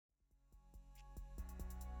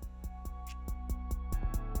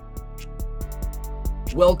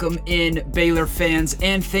Welcome in, Baylor fans,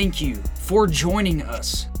 and thank you for joining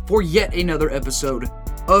us for yet another episode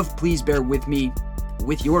of Please Bear With Me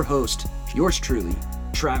with your host, yours truly,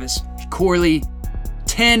 Travis Corley.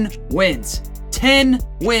 10 wins. 10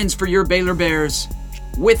 wins for your Baylor Bears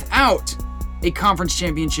without a conference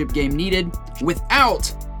championship game needed,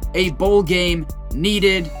 without a bowl game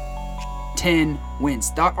needed. 10 wins.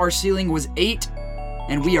 Thought our ceiling was 8,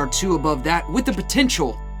 and we are 2 above that with the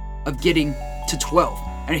potential of getting to 12.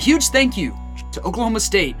 And a huge thank you to Oklahoma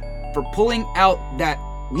State for pulling out that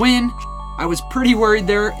win. I was pretty worried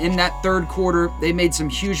there in that third quarter. They made some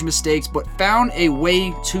huge mistakes, but found a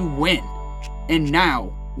way to win. And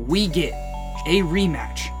now we get a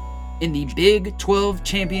rematch in the Big 12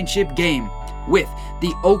 championship game with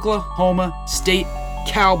the Oklahoma State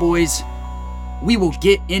Cowboys. We will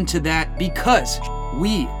get into that because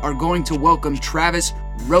we are going to welcome Travis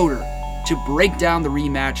Roeder to break down the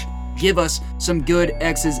rematch, give us some good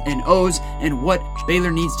X's and O's, and what Baylor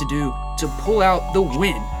needs to do to pull out the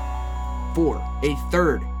win for a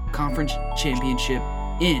third conference championship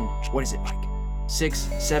in,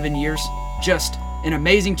 6-7 years? Just an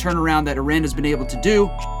amazing turnaround that Aranda's been able to do.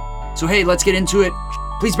 So hey, let's get into it.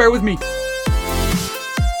 Please bear with me.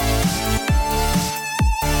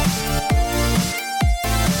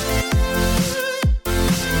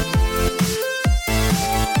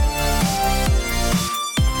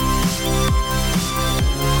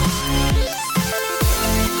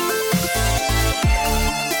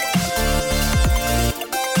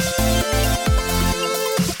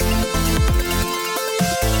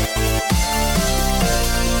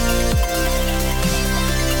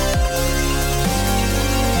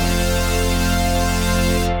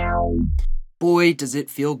 Boy, does it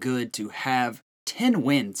feel good to have 10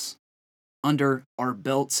 wins under our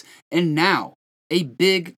belts, and now a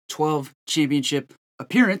Big 12 championship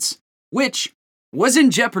appearance, which was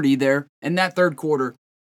in jeopardy there in that third quarter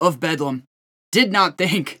of Bedlam. Did not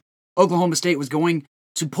think Oklahoma State was going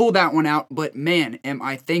to pull that one out, but man, am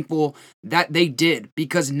I thankful that they did,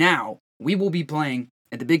 because now we will be playing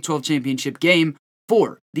at the Big 12 championship game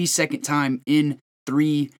for the second time in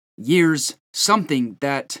 3 years. Something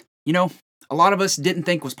that, a lot of us didn't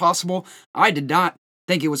think was possible. I did not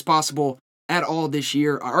think it was possible at all this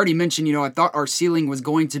year. I already mentioned, I thought our ceiling was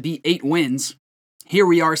going to be 8 wins. Here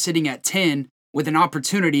we are sitting at 10 with an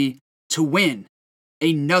opportunity to win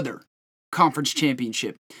another conference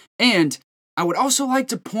championship. And I would also like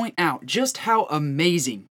to point out just how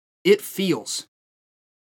amazing it feels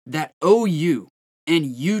that OU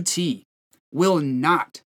and UT will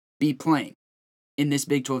not be playing in this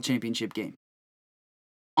Big 12 championship game.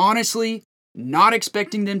 Honestly, not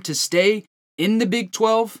expecting them to stay in the Big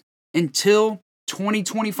 12 until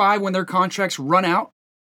 2025 when their contracts run out.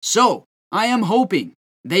 So I am hoping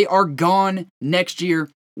they are gone next year,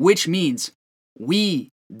 which means we,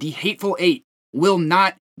 the Hateful Eight, will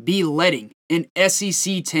not be letting an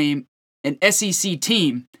SEC team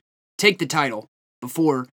take the title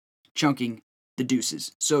before chunking the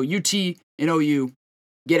deuces. So UT and OU,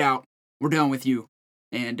 get out. We're done with you.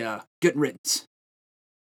 And good riddance.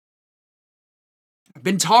 I've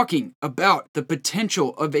been talking about the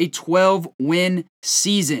potential of a 12-win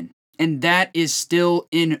season, and that is still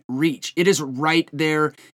in reach. It is right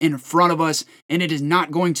there in front of us, and it is not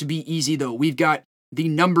going to be easy, though. We've got the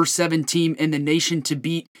number 7 team in the nation to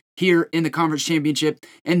beat here in the conference championship,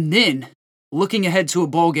 and then looking ahead to a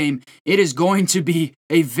bowl game, it is going to be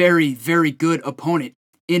a very, very good opponent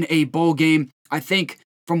in a bowl game. I think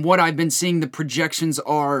from what I've been seeing, the projections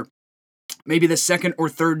are maybe the second or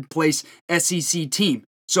third place SEC team.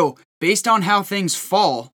 So based on how things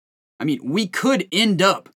fall, we could end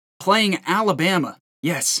up playing Alabama.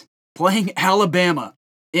 Yes, playing Alabama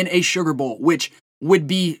in a Sugar Bowl, which would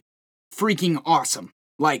be freaking awesome.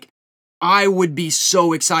 I would be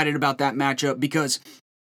so excited about that matchup, because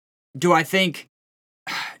do I think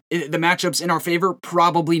the matchup's in our favor?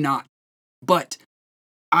 Probably not. But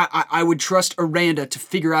I would trust Aranda to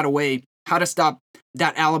figure out a way how to stop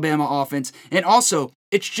that Alabama offense. And also,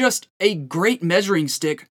 it's just a great measuring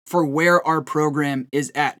stick for where our program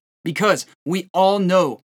is at, because we all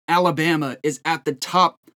know Alabama is at the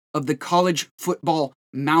top of the college football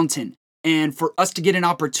mountain. And for us to get an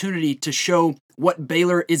opportunity to show what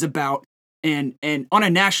Baylor is about and on a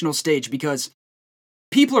national stage, because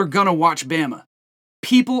people are going to watch Bama.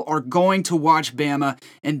 People are going to watch Bama,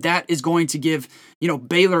 and that is going to give,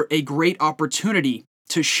 Baylor a great opportunity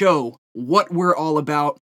to show what we're all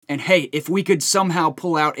about. And hey, if we could somehow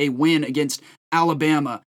pull out a win against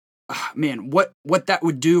Alabama, what that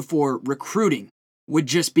would do for recruiting would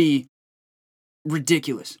just be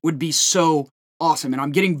ridiculous. Would be so awesome. And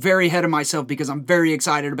I'm getting very ahead of myself because I'm very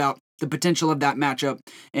excited about the potential of that matchup.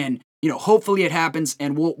 And, hopefully it happens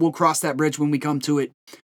and we'll cross that bridge when we come to it,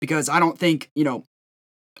 because I don't think,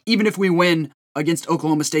 even if we win against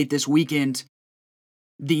Oklahoma State this weekend,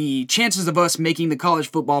 the chances of us making the college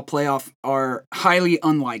football playoff are highly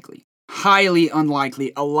unlikely. Highly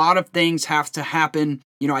unlikely. A lot of things have to happen.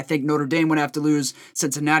 I think Notre Dame would have to lose,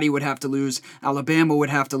 Cincinnati would have to lose, Alabama would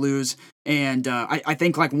have to lose, and I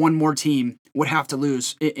think like one more team would have to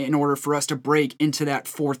lose in order for us to break into that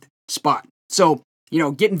fourth spot. So,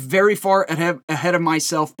 getting very far ahead of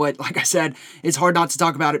myself, but like I said, it's hard not to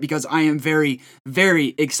talk about it because I am very,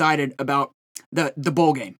 very excited about the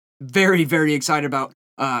bowl game. Very, very excited about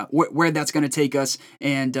where that's going to take us,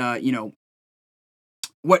 and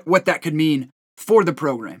what that could mean for the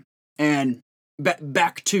program. And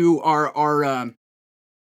back to our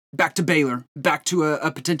back to Baylor, back to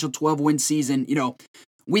a potential 12-win season.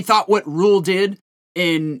 We thought what Rhule did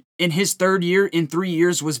in his third year in 3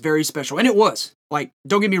 years was very special, and it was. Like,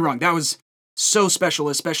 don't get me wrong, that was so special,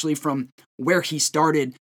 especially from where he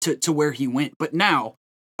started to where he went. But now,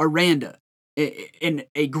 Aranda, in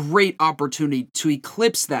a great opportunity to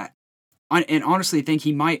eclipse that, and honestly think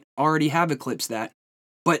he might already have eclipsed that,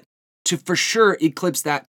 but to for sure eclipse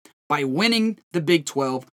that by winning the Big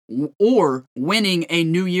 12 or winning a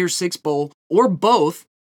New Year's Six Bowl or both,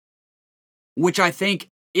 which I think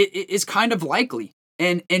is kind of likely.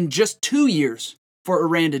 And in just 2 years for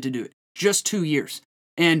Aranda to do it. Just 2 years.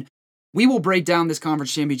 And we will break down this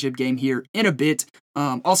conference championship game here in a bit.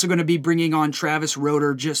 Also going to be bringing on Travis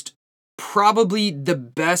Roeder, just probably the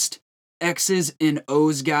best X's and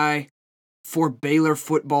O's guy for Baylor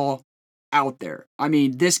football out there. I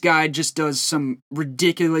mean, this guy just does some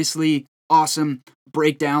ridiculously awesome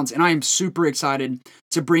breakdowns, and I am super excited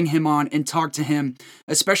to bring him on and talk to him,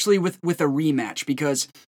 especially with a rematch, because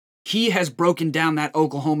he has broken down that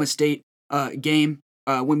Oklahoma State game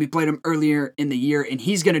when we played him earlier in the year, and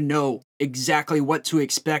he's going to know exactly what to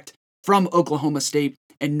expect from Oklahoma State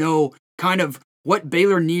and know kind of what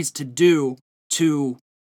Baylor needs to do to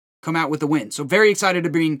come out with a win. So very excited to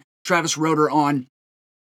bring Travis Roeder on.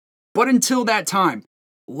 But until that time,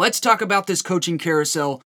 let's talk about this coaching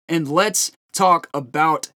carousel, and let's talk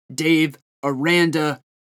about Dave Aranda.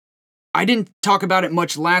 I didn't talk about it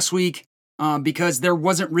much last week because there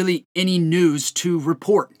wasn't really any news to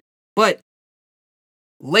report. But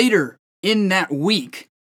later in that week,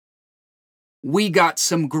 we got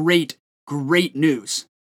some great news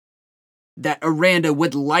that Aranda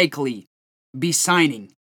would likely be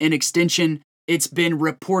signing an extension. It's been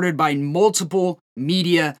reported by multiple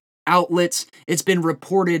media outlets. It's been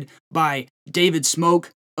reported by David Smoke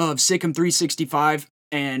of Sikkim 365.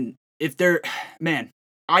 And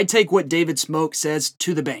I take what David Smoke says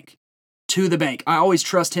to the bank. To the bank. I always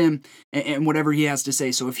trust him and whatever he has to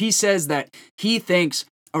say. So if he says that he thinks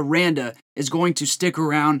Aranda is going to stick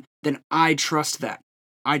around, then I trust that.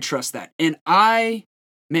 I trust that. And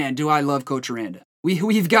do I love Coach Aranda.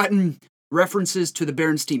 We've gotten references to the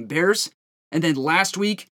Berenstein Bears, and then last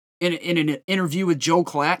week, in an interview with Joel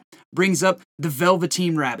Klatt, brings up the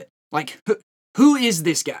Velveteen Rabbit. Like, who is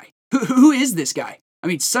this guy? Who is this guy? I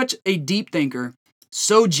mean, such a deep thinker,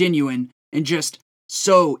 so genuine, and just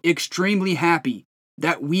so extremely happy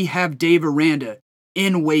that we have Dave Aranda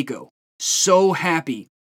in Waco. So happy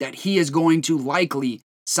that he is going to likely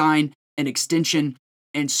sign an extension,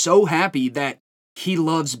 and so happy that he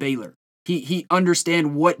loves Baylor. He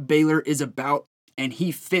understands what Baylor is about, and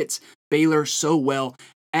he fits Baylor so well,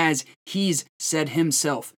 as he's said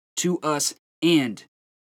himself to us and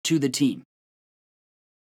to the team.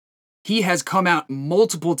 He has come out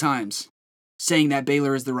multiple times saying that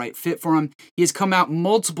Baylor is the right fit for him. He has come out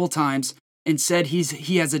multiple times and said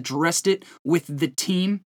he has addressed it with the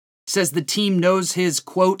team, says the team knows his,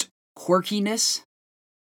 quote, quirkiness,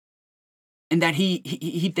 and that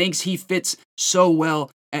he thinks he fits so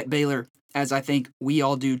well at Baylor, as I think we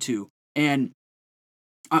all do too. And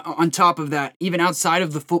on top of that, even outside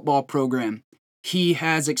of the football program, he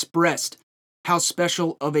has expressed how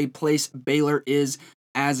special of a place Baylor is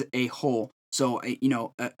as a whole. So,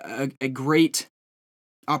 a great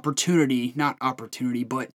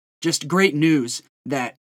but just great news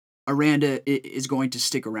that Aranda is going to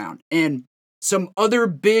stick around. And some other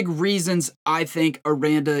big reasons I think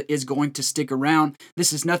Aranda is going to stick around.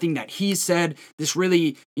 This is nothing that he said. This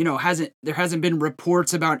really, there hasn't been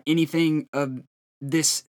reports about anything of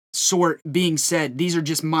this sort being said. These are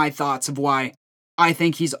just my thoughts of why I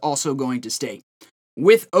think he's also going to stay.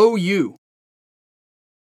 With OU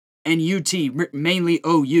and UT, mainly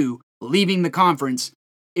OU, leaving the conference,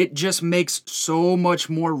 it just makes so much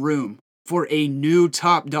more room for a new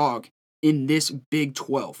top dog in this Big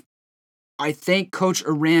 12. I think Coach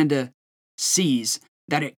Aranda sees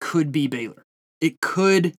that it could be Baylor. It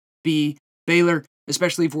could be Baylor,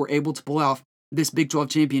 especially if we're able to pull off this Big 12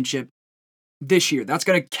 championship this year. That's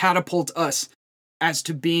going to catapult us as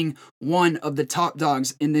to being one of the top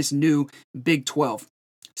dogs in this new Big 12.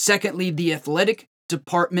 Secondly, the athletic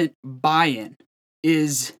department buy-in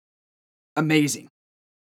is amazing.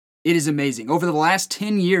 It is amazing. Over the last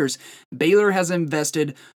 10 years, Baylor has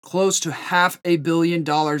invested close to $500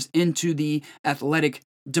 million into the athletic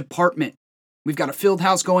department. We've got a field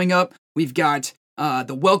house going up. We've got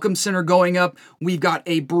the Welcome Center going up. We've got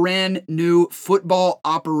a brand new football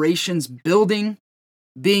operations building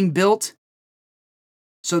being built.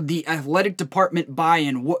 So the athletic department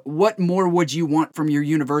buy-in, what more would you want from your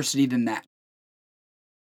university than that?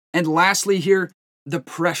 And lastly here, the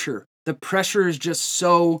pressure. The pressure is just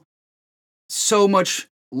so much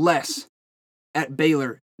less at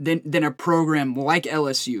Baylor than a program like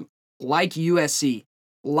LSU, like USC,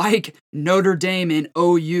 like Notre Dame and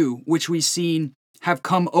OU, which we've seen have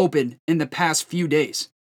come open in the past few days.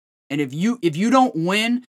 And if you don't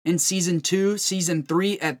win in season 2, season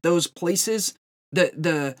 3 at those places,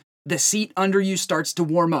 the seat under you starts to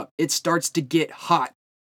warm up. It starts to get hot.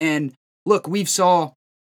 And look, we've saw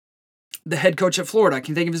the head coach at Florida. I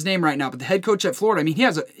can think of his name right now, but the head coach at Florida, I mean,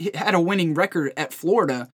 he had a winning record at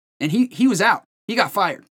Florida, and he was out. He got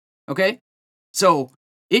fired. Okay? So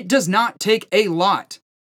it does not take a lot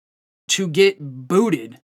to get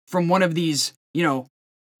booted from one of these,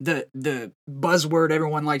 the buzzword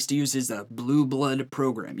everyone likes to use is the blue blood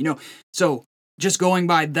program. So just going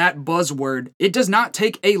by that buzzword, it does not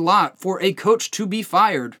take a lot for a coach to be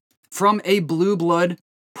fired from a blue blood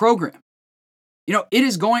program. It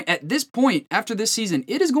is going, at this point, after this season,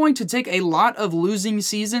 it is going to take a lot of losing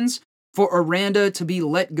seasons for Aranda to be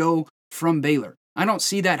let go from Baylor. I don't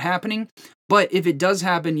see that happening, but if it does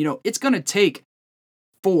happen, it's going to take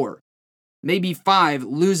 4, maybe 5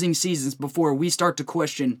 losing seasons before we start to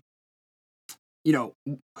question,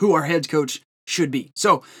 who our head coach should be.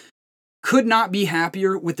 So, could not be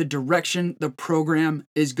happier with the direction the program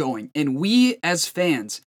is going. And we as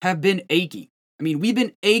fans have been aching. I mean, we've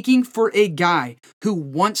been aching for a guy who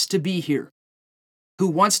wants to be here,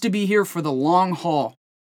 for the long haul.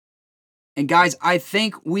 And guys, I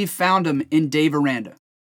think we've found him in Dave Aranda.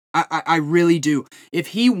 I really do. If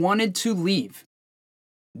he wanted to leave,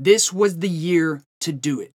 this was the year to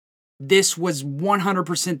do it. This was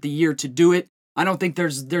 100% the year to do it. I don't think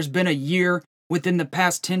there's been a year within the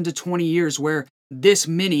past 10 to 20 years where this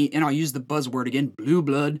many, and I'll use the buzzword again, blue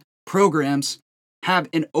blood programs have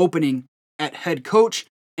an opening at head coach,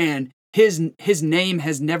 and his name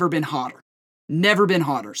has never been hotter. Never been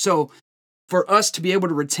hotter. So for us to be able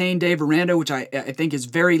to retain Dave Aranda, which I think is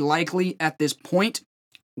very likely at this point,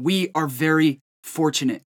 we are very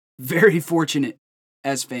fortunate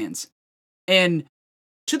as fans. And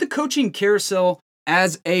to the coaching carousel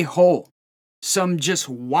as a whole, some just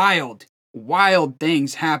wild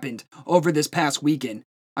things happened over this past weekend.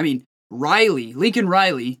 I mean, Lincoln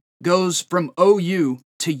Riley goes from OU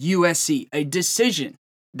to USC, a decision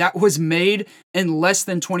that was made in less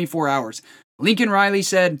than 24 hours. Lincoln Riley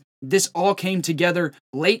said this all came together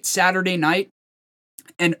late Saturday night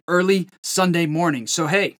and early Sunday morning. So,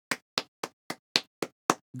 hey,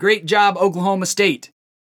 great job, Oklahoma State.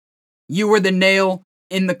 You were the nail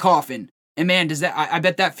in the coffin. And man, I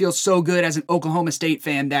bet that feels so good as an Oklahoma State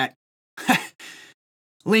fan that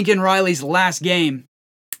Lincoln Riley's last game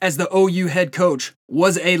as the OU head coach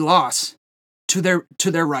was a loss to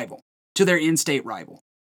their rival, to their in-state rival.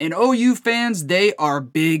 And OU fans, they are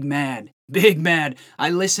big mad. I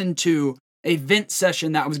listened to a vent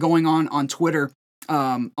session that was going on Twitter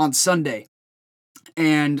on Sunday,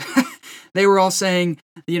 and they were all saying,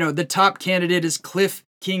 the top candidate is Cliff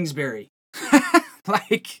Kingsbury.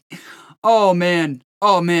 Oh man,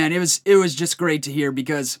 it was just great to hear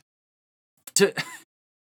because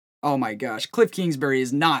oh my gosh, Cliff Kingsbury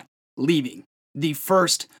is not leaving the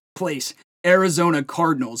first place Arizona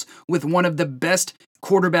Cardinals with one of the best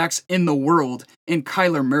quarterbacks in the world in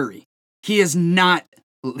Kyler Murray. He is not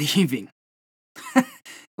leaving.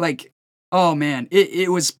 Oh man,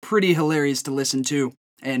 it was pretty hilarious to listen to.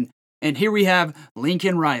 And here we have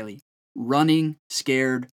Lincoln Riley running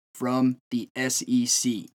scared from the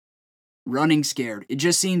SEC. Running scared. It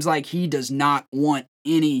just seems like he does not want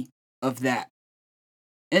any of that.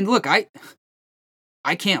 And look, I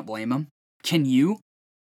can't blame him. Can you?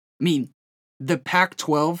 I mean, the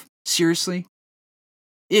Pac-12, seriously?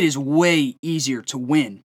 It is way easier to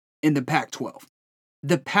win in the Pac-12.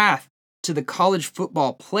 The path to the college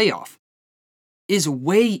football playoff is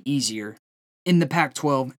way easier in the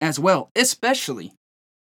Pac-12 as well, especially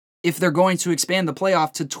if they're going to expand the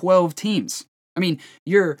playoff to 12 teams. I mean,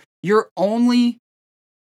 your only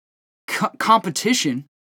competition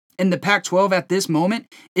in the Pac-12 at this moment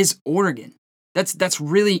is Oregon. That's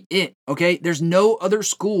really it, okay? There's no other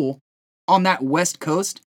school on that West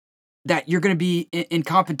Coast that you're going to be in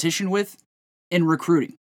competition with in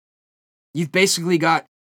recruiting. You've basically got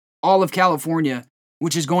all of California,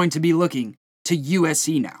 which is going to be looking to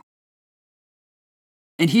USC now.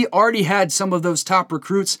 And he already had some of those top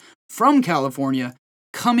recruits from California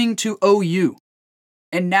coming to OU.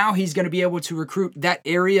 And now he's going to be able to recruit that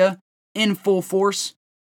area in full force.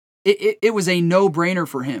 It was a no-brainer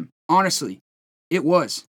for him. Honestly, it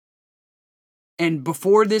was. And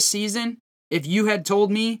before this season, if you had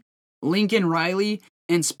told me Lincoln Riley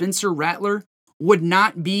and Spencer Rattler would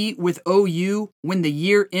not be with OU when the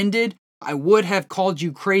year ended, I would have called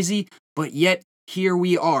you crazy, but yet here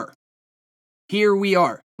we are. Here we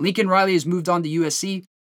are. Lincoln Riley has moved on to USC,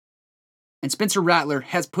 and Spencer Rattler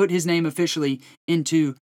has put his name officially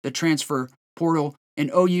into the transfer portal. And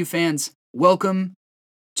OU fans, welcome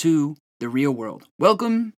to the real world.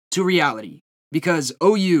 Welcome to reality, because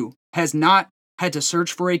OU has not had to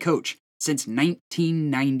search for a coach since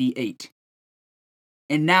 1998.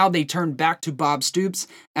 And now they turn back to Bob Stoops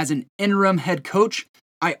as an interim head coach.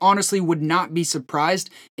 I honestly would not be surprised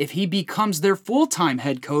if he becomes their full-time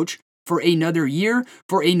head coach for another year,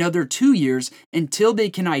 for another 2 years, until they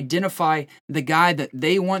can identify the guy that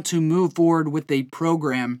they want to move forward with a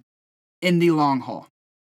program in the long haul.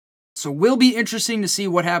 So will be interesting to see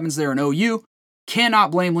what happens there in OU.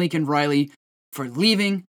 Cannot blame Lincoln Riley for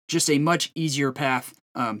leaving. Just a much easier path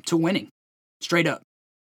to winning. Straight up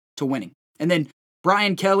to winning. And then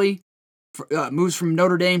Brian Kelly moves from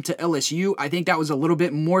Notre Dame to LSU. I think that was a little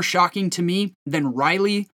bit more shocking to me than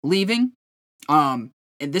Riley leaving. And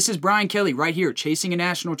this is Brian Kelly right here, chasing a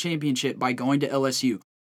national championship by going to LSU.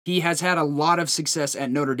 He has had a lot of success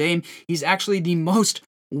at Notre Dame. He's actually the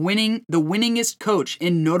winningest coach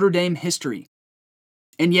in Notre Dame history.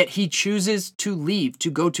 And yet he chooses to leave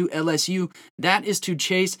to go to LSU. That is to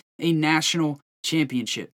chase a national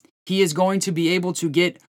championship. He is going to be able to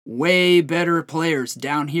get way better players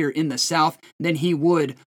down here in the South than he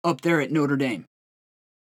would up there at Notre Dame.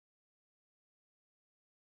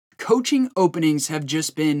 Coaching openings have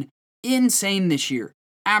just been insane this year.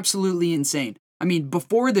 Absolutely insane. I mean,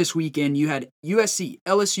 before this weekend, you had USC,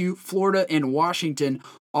 LSU, Florida, and Washington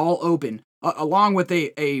all open, along with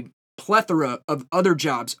a plethora of other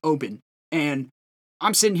jobs open. And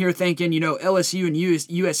I'm sitting here thinking, LSU and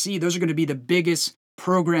USC, those are going to be the biggest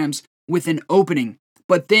programs with an opening.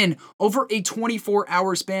 But then, over a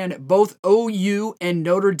 24-hour span, both OU and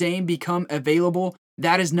Notre Dame become available.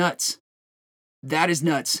 That is nuts. That is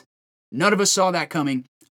nuts. None of us saw that coming.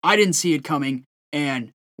 I didn't see it coming.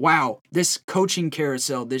 And wow, this coaching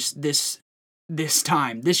carousel this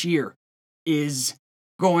year is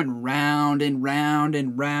going round and round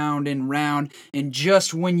and round and round. And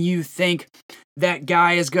just when you think that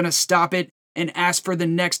guy is going to stop it and ask for the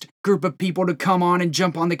next group of people to come on and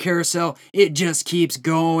jump on the carousel, it just keeps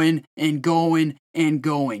going and going and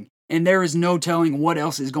going. And there is no telling what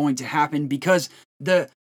else is going to happen, because the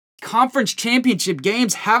conference championship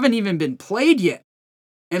games haven't even been played yet.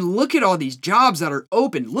 And look at all these jobs that are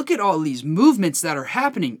open. Look at all these movements that are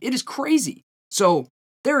happening. It is crazy. So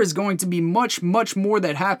there is going to be much, much more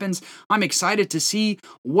that happens. I'm excited to see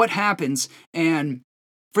what happens. And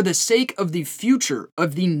for the sake of the future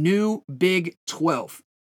of the new Big 12,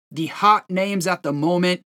 the hot names at the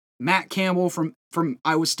moment, Matt Campbell from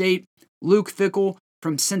Iowa State, Luke Fickell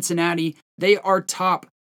from Cincinnati, they are top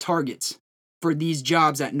targets for these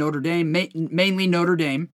jobs at Notre Dame, mainly Notre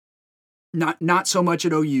Dame, not so much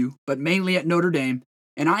at OU, but mainly at Notre Dame.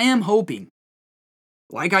 And I am hoping,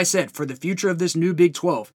 like I said, for the future of this new Big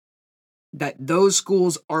 12, that those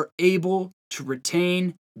schools are able to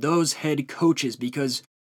retain those head coaches, because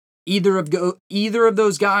either of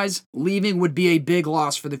those guys leaving would be a big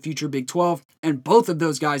loss for the future Big 12, and both of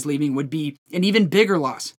those guys leaving would be an even bigger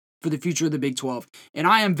loss for the future of the Big 12. And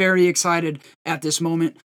I am very excited at this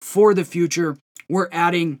moment for the future. We're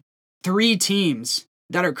adding 3 teams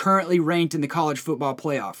that are currently ranked in the college football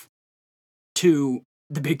playoff to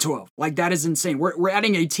the Big 12. Like, that is insane. We're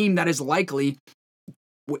adding a team that is likely,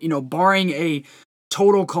 barring a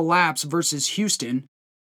total collapse versus Houston,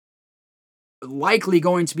 likely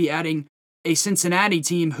going to be adding a Cincinnati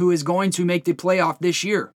team who is going to make the playoff this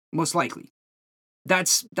year, most likely.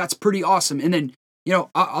 That's pretty awesome. And then,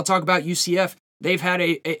 I'll talk about UCF. They've had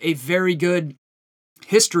a very good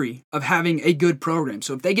history of having a good program.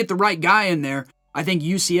 So if they get the right guy in there, I think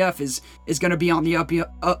UCF is going to be on the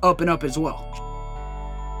up and up as well.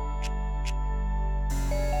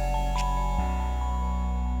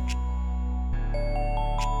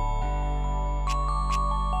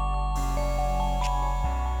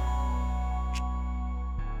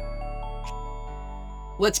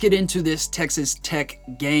 Let's get into this Texas Tech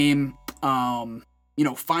game.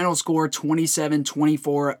 Final score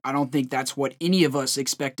 27-24. I don't think that's what any of us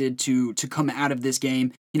expected to come out of this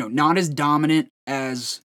game. Not as dominant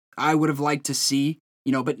as I would have liked to see,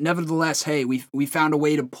 but nevertheless, hey, we found a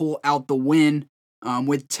way to pull out the win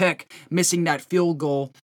with Tech missing that field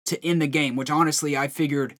goal to end the game, which honestly I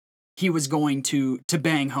figured he was going to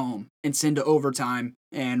bang home and send to overtime,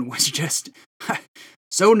 and was just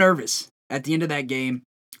so nervous at the end of that game.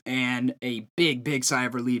 And a big sigh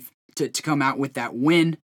of relief to come out with that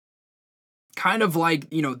win. Kind of like,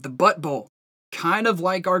 the Butt Bowl. Kind of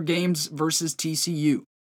like our games versus TCU.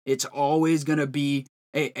 It's always going to be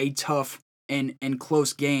a tough and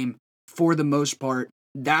close game for the most part.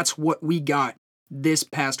 That's what we got this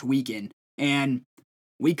past weekend. And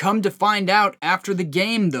we come to find out after the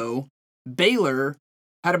game, though, Baylor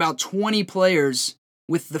had about 20 players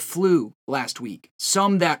with the flu last week.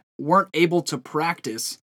 Some that weren't able to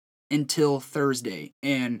practice until Thursday.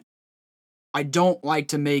 And I don't like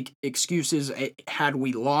to make excuses. Had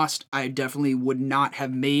we lost, I definitely would not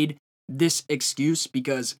have made this excuse,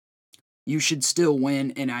 because you should still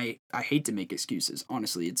win, and I hate to make excuses.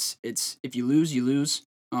 Honestly, it's if you lose, you lose.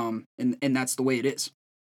 And that's the way it is.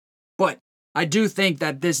 But I do think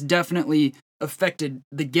that this definitely affected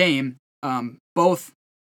the game, both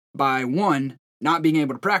by one, not being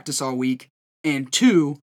able to practice all week, and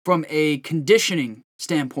two, from a conditioning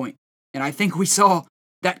standpoint. And I think we saw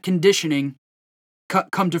that conditioning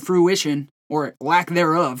come to fruition, or lack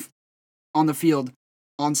thereof, on the field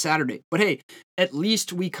on Saturday. But hey, at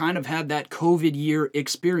least we kind of had that COVID year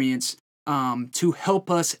experience to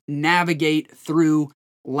help us navigate through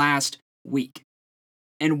last week.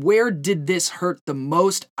 And where did this hurt the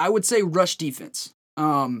most? I would say rush defense.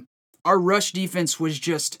 Our rush defense was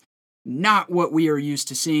just not what we are used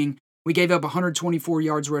to seeing. We gave up 124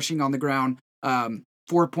 yards rushing on the ground,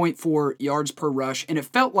 4.4 yards per rush, and it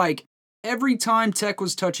felt like every time Tech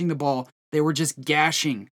was touching the ball, they were just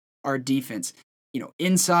gashing our defense.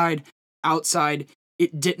 Inside, outside,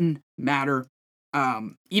 it didn't matter.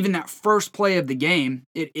 Even that first play of the game,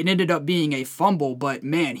 it ended up being a fumble, but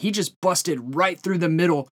man, he just busted right through the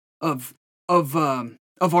middle of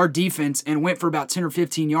our defense and went for about 10 or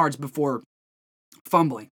 15 yards before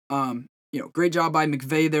fumbling. Great job by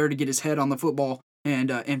McVay there to get his head on the football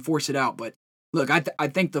and force it out. But look, I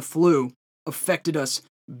think the flu affected us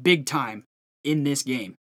big time in this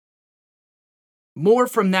game. More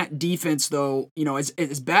from that defense, though,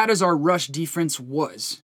 as bad as our rush defense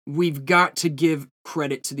was, we've got to give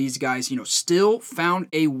credit to these guys. Still found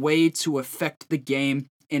a way to affect the game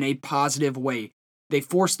in a positive way. They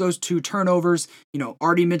forced those 2 turnovers.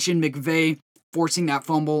 Already mentioned McVay forcing that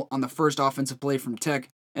fumble on the first offensive play from Tech.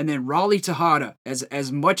 And then Raleigh Tejada,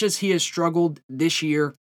 as much as he has struggled this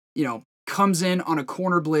year, comes in on a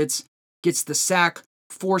corner blitz, gets the sack,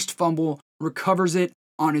 forced fumble, recovers it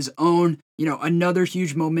on his own. Another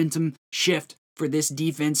huge momentum shift for this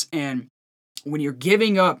defense. And when you're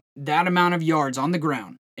giving up that amount of yards on the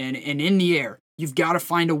ground and in the air, you've got to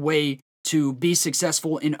find a way to be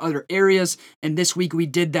successful in other areas. And this week we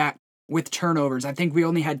did that with turnovers. I think we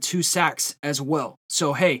only had 2 sacks as well.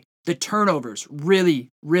 So, hey, the turnovers really,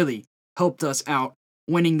 really helped us out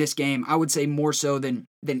winning this game. I would say more so than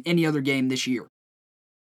any other game this year.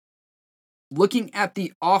 Looking at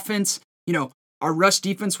the offense, our rush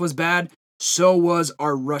defense was bad. So was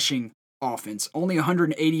our rushing offense. Only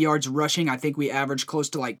 180 yards rushing. I think we averaged close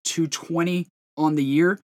to like 220 on the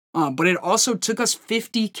year. But it also took us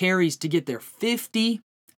 50 carries to get there. 50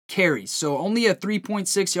 carries. So only a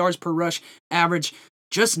 3.6 yards per rush average.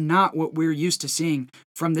 Just not what we're used to seeing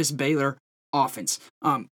from this Baylor offense.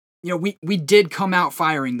 We did come out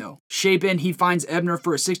firing, though. Shapen, he finds Ebner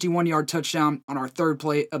for a 61-yard touchdown on our third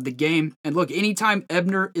play of the game. And look, anytime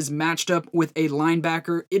Ebner is matched up with a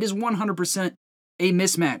linebacker, it is 100% a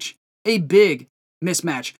mismatch. A big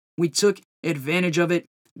mismatch. We took advantage of it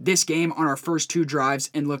this game on our first 2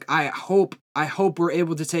 drives. And look, I hope we're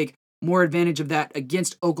able to take more advantage of that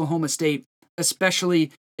against Oklahoma State,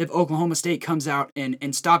 especially if Oklahoma State comes out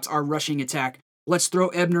and stops our rushing attack. Let's throw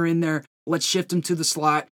Ebner in there. Let's shift him to the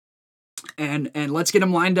slot. And let's get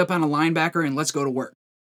him lined up on a linebacker, and let's go to work.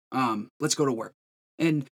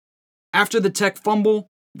 And after the Tech fumble,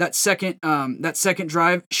 that second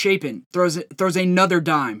drive, Shapen throws another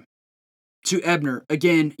dime to Ebner.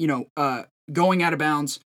 Again, going out of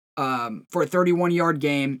bounds. for a 31-yard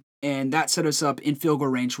game, and that set us up in field goal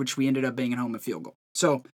range, which we ended up banging home a field goal.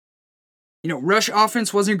 So, rush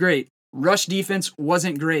offense wasn't great. Rush defense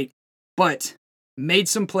wasn't great, but made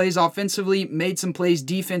some plays offensively, made some plays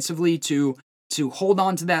defensively to hold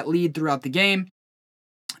on to that lead throughout the game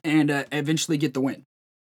and eventually get the win.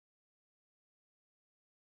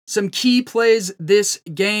 Some key plays this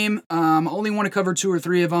game. Only want to cover 2 or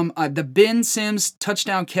 3 of them. The Ben Sims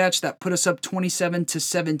touchdown catch that put us up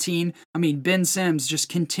 27-17. I mean, Ben Sims just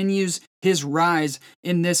continues his rise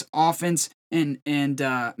in this offense, and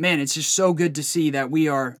man, it's just so good to see that we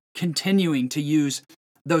are continuing to use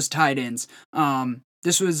those tight ends.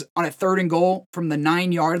 This was on a 3rd and goal from the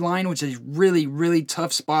 9-yard line, which is really, really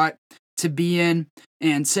tough spot to be in,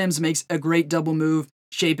 and Sims makes a great double move.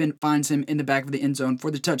 Shapen finds him in the back of the end zone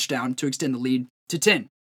for the touchdown to extend the lead to 10.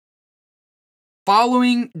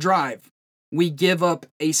 Following drive, we give up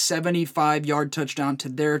a 75-yard touchdown to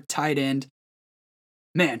their tight end.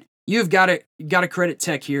 Man, you've got to credit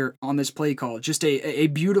Tech here on this play call. Just a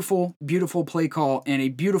beautiful, beautiful play call and a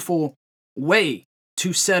beautiful way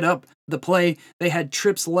to set up the play. They had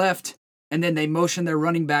trips left, and then they motioned their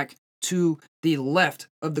running back to the left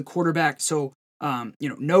of the quarterback. So,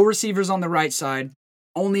 no receivers on the right side.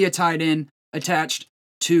 Only a tight end attached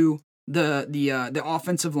to the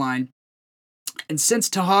offensive line. And since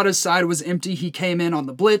Tejada's side was empty, he came in on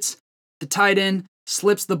the blitz. The tight end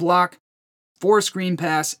slips the block for a screen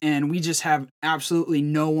pass, and we just have absolutely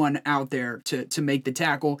no one out there to make the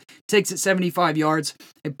tackle. Takes it 75 yards.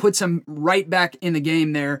 It puts him right back in the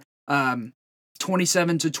game there,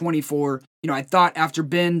 27-24. I thought after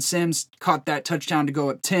Ben Sims caught that touchdown to go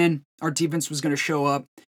up 10, our defense was going to show up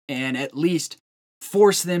and at least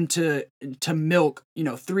force them to milk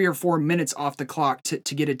 3 or 4 minutes off the clock to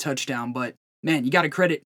get a touchdown. But man, you got to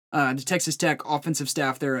credit the Texas Tech offensive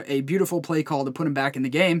staff there. A beautiful play call to put him back in the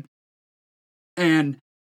game. And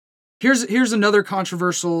here's another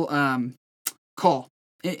controversial call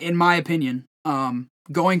in my opinion.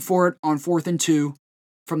 Going for it on 4th and 2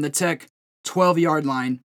 from the Tech 12-yard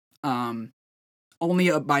line,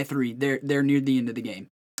 only up by 3. They're near the end of the game,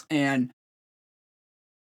 and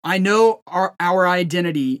I know our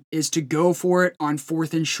identity is to go for it on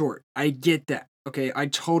 4th and short. I get that. Okay, I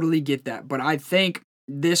totally get that. But I think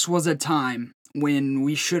this was a time when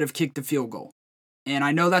we should have kicked the field goal. And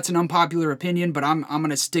I know that's an unpopular opinion, but I'm going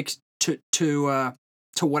to stick to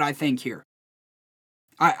what I think here.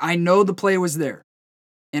 I know the play was there.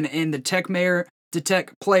 And the Tech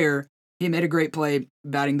player, he made a great play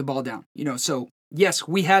batting the ball down. So yes,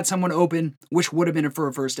 we had someone open, which would have been for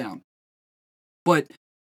a first down. But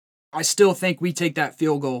I still think we take that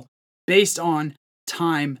field goal based on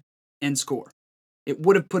time and score. It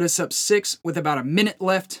would have put us up 6 with about a minute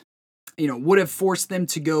left. Would have forced them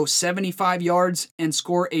to go 75 yards and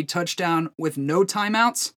score a touchdown with no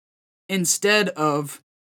timeouts, instead of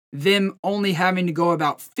them only having to go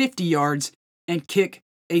about 50 yards and kick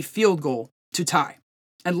a field goal to tie.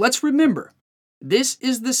 And let's remember, this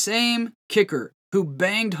is the same kicker who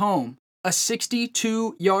banged home a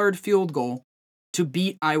 62-yard field goal to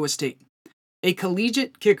beat Iowa State. A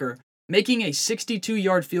collegiate kicker making a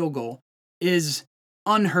 62-yard field goal is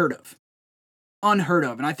unheard of. Unheard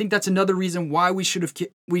of. And I think that's another reason why we should have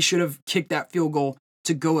kicked that field goal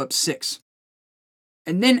to go up 6.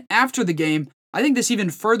 And then after the game, I think this even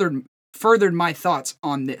furthered my thoughts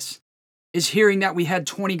on this, is hearing that we had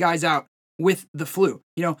 20 guys out with the flu.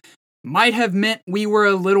 Might have meant we were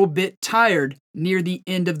a little bit tired near the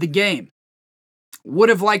end of the game. Would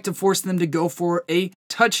have liked to force them to go for a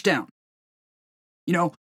touchdown.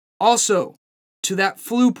 Also, to that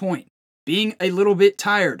flu point, being a little bit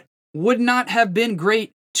tired would not have been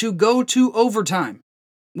great to go to overtime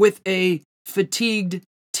with a fatigued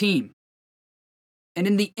team. And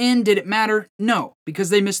in the end, did it matter? No, because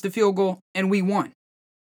they missed the field goal and we won.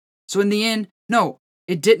 So in the end, no,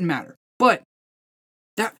 it didn't matter. But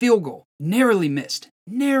that field goal narrowly missed,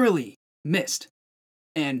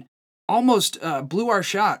 and almost blew our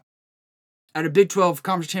shot at a Big 12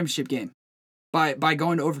 Conference Championship game by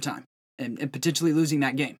going to overtime and potentially losing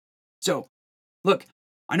that game. So, look,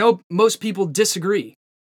 I know most people disagree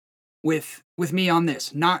with me on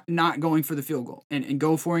this, not going for the field goal and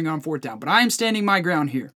go for it on 4th down, but I am standing my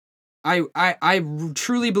ground here. I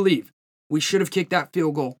truly believe we should have kicked that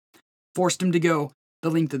field goal, forced him to go the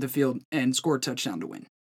length of the field, and score a touchdown to win.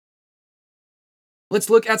 Let's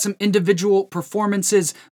look at some individual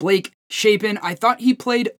performances. Blake Shapen, I thought he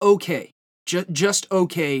played okay. Just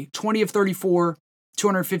okay. 20 of 34,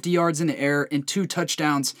 250 yards in the air, and 2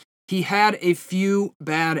 touchdowns. He had a few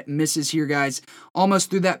bad misses here, guys. Almost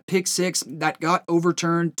threw that pick 6 that got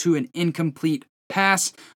overturned to an incomplete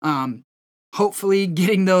pass. Hopefully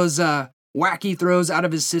getting those wacky throws out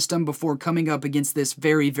of his system before coming up against this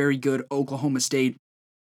very, very good Oklahoma State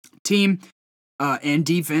team and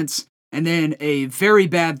defense. And then a very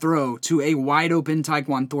bad throw to a wide open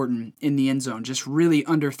Tyquan Thornton in the end zone. Just really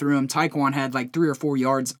underthrew him. Tyquan had like 3 or 4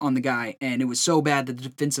 yards on the guy, and it was so bad that the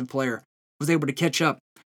defensive player was able to catch up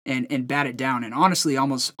and bat it down. And honestly,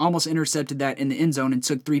 almost intercepted that in the end zone and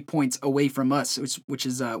took 3 points away from us, which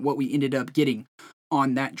is what we ended up getting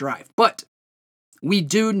on that drive. But we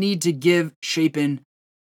do need to give Shapen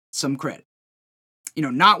some credit.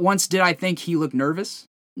 Not once did I think he looked nervous.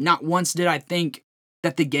 Not once did I think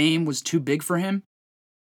that the game was too big for him.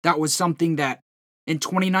 That was something that in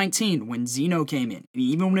 2019, when Zeno came in, and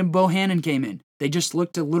even when Bohannon came in, they just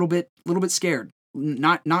looked a little bit scared,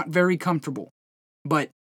 not very comfortable. But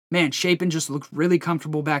man, Shapen just looked really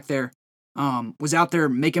comfortable back there. Was out there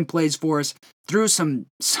making plays for us. Threw some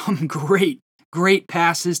great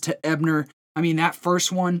passes to Ebner. I mean, that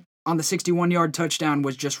first one on the 61-yard touchdown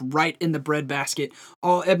was just right in the breadbasket.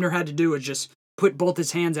 All Ebner had to do was just put both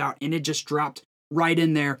his hands out, and it just dropped right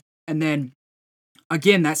in there. And then,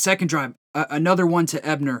 again, that second drive, another one to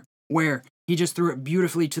Ebner, where he just threw it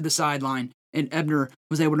beautifully to the sideline, and Ebner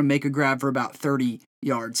was able to make a grab for about 30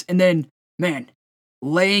 yards. And then, man,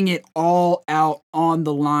 laying it all out on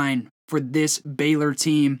the line for this Baylor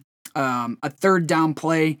team. A third down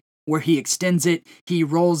play where he extends it, he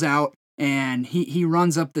rolls out, and he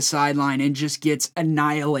runs up the sideline and just gets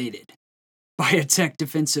annihilated by a Tech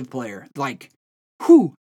defensive player. Like,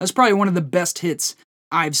 whew, that's probably one of the best hits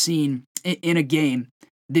I've seen in a game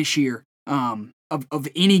this year, of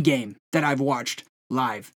any game that I've watched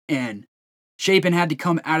live. And Shapen had to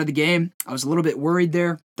come out of the game. I was a little bit worried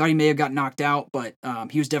there. Thought he may have got knocked out, but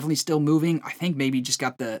he was definitely still moving. I think maybe just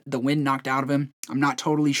got the wind knocked out of him. I'm not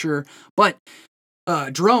totally sure. But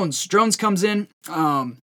Drones comes in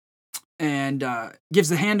and gives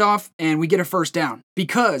the handoff, and we get a first down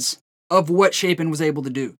because of what Shapen was able to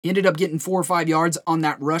do. He ended up getting 4 or 5 yards on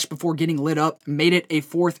that rush before getting lit up, made it a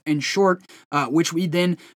 4th and short, which we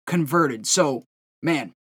then converted. So,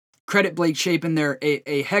 man, credit Blake Shapen there.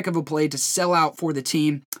 A heck of a play to sell out for the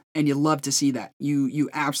team, and you love to see that. You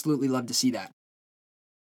absolutely love to see that.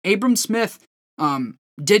 Abram Smith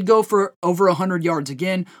did go for over 100 yards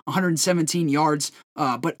again, 117 yards,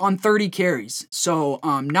 but on 30 carries. So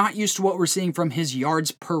not used to what we're seeing from his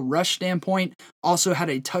yards per rush standpoint. Also had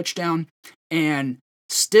a touchdown. And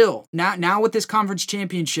still, now with this conference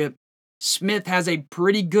championship, Smith has a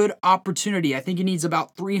pretty good opportunity. I think he needs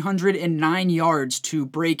about 309 yards to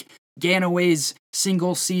break Ganaway's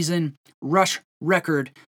single season rush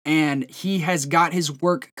record. And he has got his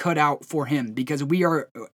work cut out for him because we are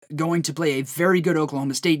going to play a very good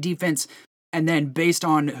Oklahoma State defense. And then based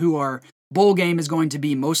on who our bowl game is going to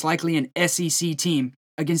be, most likely an SEC team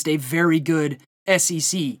against a very good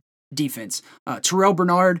SEC defense. Terrell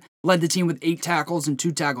Bernard led the team with 8 tackles and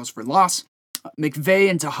 2 tackles for loss. McVay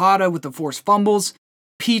and Tejada with the forced fumbles.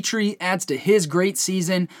 Petrie adds to his great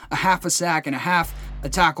season, a half a sack and a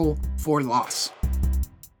tackle for loss.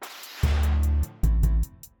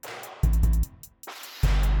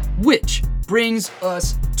 Which brings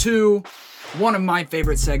us to one of my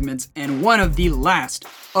favorite segments and one of the last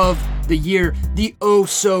of the year, the oh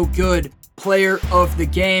so good player of the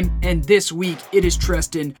game. And this week it is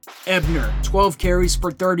Trestan Ebner. 12 carries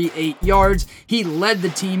for 38 yards. He led the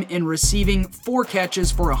team in receiving, 4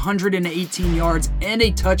 catches for 118 yards and a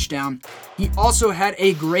touchdown. He also had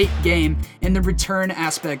a great game in the return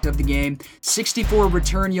aspect of the game. 64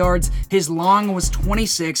 return yards. His long was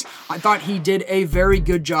 26. I thought he did a very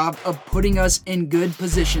good job of putting us in good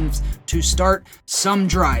positions to start some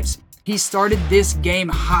drives. He started this game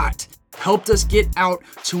hot, helped us get out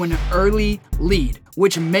to an early lead,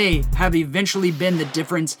 which may have eventually been the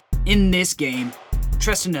difference in this game.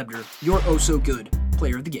 Trestan Ebner, your oh-so-good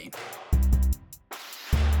player of the game.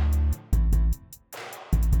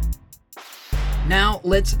 Now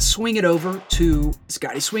let's swing it over to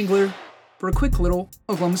Scotty Swingler for a quick little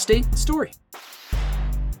Oklahoma State story.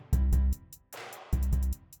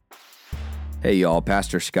 Hey y'all,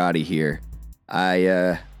 Pastor Scotty here.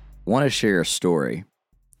 I want to share a story.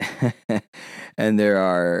 And there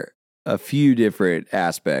are a few different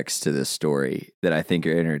aspects to this story that I think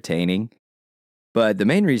are entertaining. But the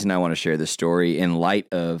main reason I want to share this story in light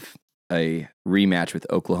of a rematch with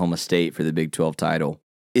Oklahoma State for the Big 12 title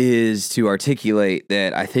is to articulate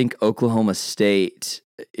that I think Oklahoma State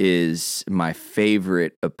is my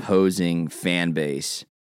favorite opposing fan base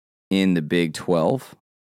in the Big 12.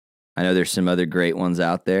 I know there's some other great ones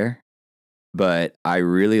out there, but I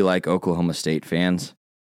really like Oklahoma State fans.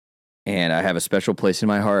 And I have a special place in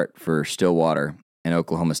my heart for Stillwater and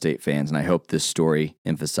Oklahoma State fans, and I hope this story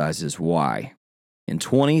emphasizes why. In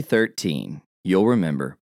 2013, you'll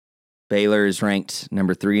remember, Baylor is ranked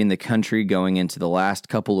number 3 in the country going into the last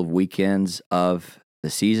couple of weekends of the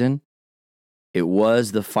season. It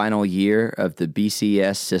was the final year of the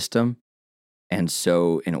BCS system, and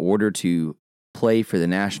so in order to play for the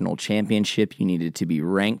national championship, you needed to be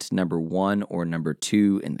ranked number 1 or number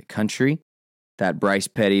 2 in the country. That Bryce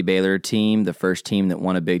Petty Baylor team, the first team that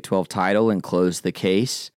won a Big 12 title and closed the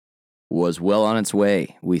case, was well on its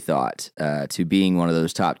way, we thought, to being one of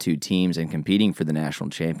those top 2 teams and competing for the national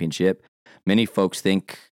championship. Many folks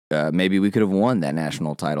think maybe we could have won that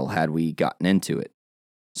national title had we gotten into it.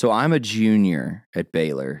 So I'm a junior at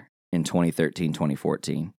Baylor in 2013,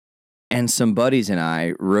 2014. And some buddies and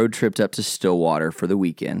I road tripped up to Stillwater for the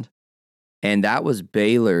weekend. And that was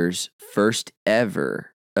Baylor's first ever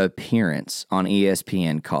appearance on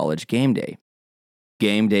ESPN College Game Day.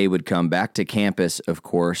 Game Day would come back to campus, of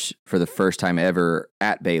course, for the first time ever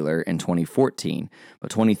at Baylor in 2014. But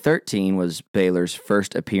 2013 was Baylor's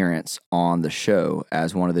first appearance on the show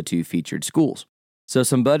as one of the 2 featured schools. So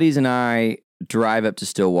some buddies and I drive up to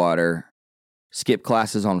Stillwater, skip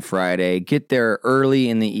classes on Friday, get there early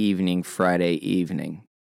in the evening, Friday evening.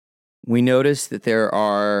 We notice that there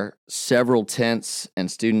are several tents and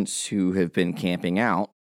students who have been camping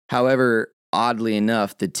out. However, oddly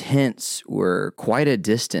enough, the tents were quite a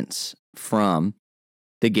distance from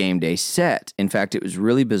the game day set. In fact, it was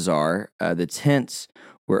really bizarre. The tents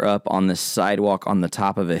were up on the sidewalk on the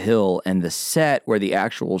top of a hill, and the set where the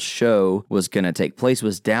actual show was going to take place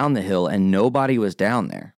was down the hill, and nobody was down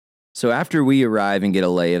there. So after we arrive and get a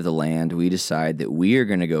lay of the land, we decide that we are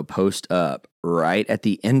going to go post up right at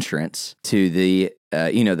the entrance to the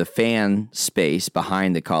fan space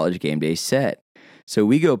behind the College Game Day set. So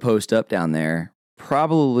we go post up down there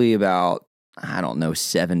probably about,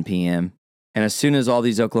 7 p.m. And as soon as all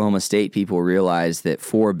these Oklahoma State people realized that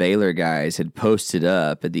 4 Baylor guys had posted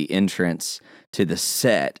up at the entrance to the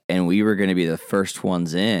set and we were going to be the first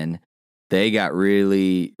ones in, they got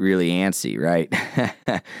really, really antsy, right?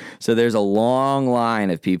 So there's a long line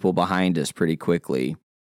of people behind us pretty quickly.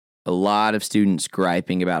 A lot of students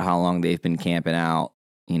griping about how long they've been camping out.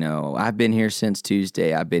 I've been here since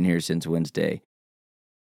Tuesday. I've been here since Wednesday.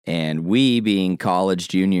 And we, being college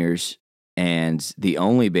juniors and the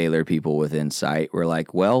only Baylor people within sight, were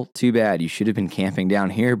like, well, too bad. You should have been camping down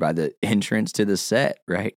here by the entrance to the set,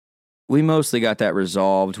 right? We mostly got that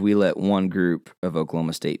resolved. We let one group of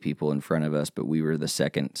Oklahoma State people in front of us, but we were the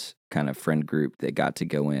second kind of friend group that got to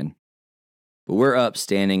go in. But we're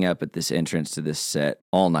standing up at this entrance to this set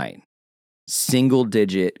all night.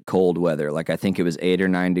 Single-digit cold weather, like I think it was 8 or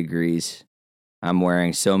 9 degrees. I'm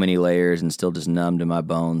wearing so many layers and still just numb to my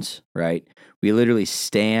bones, right? We literally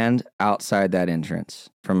stand outside that entrance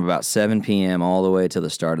from about 7 p.m. all the way till the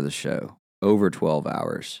start of the show. Over 12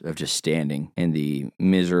 hours of just standing in the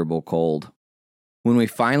miserable cold. When we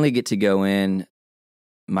finally get to go in,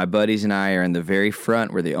 my buddies and I are in the very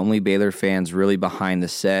front. We're the only Baylor fans really behind the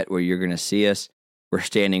set where you're going to see us. We're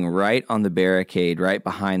standing right on the barricade, right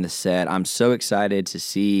behind the set. I'm so excited to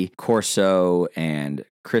see Corso and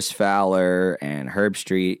Chris Fowler and Herb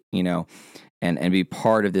Street, and be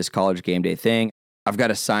part of this College Game Day thing. I've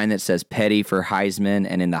got a sign that says Petty for Heisman,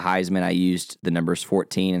 and in the Heisman, I used the numbers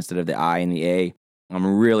 14 instead of the I and the A.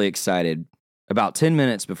 I'm really excited. About 10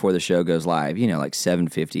 minutes before the show goes live, like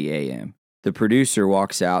 7:50 a.m., the producer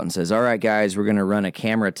walks out and says, all right, guys, we're going to run a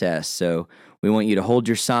camera test. So we want you to hold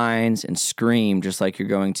your signs and scream just like you're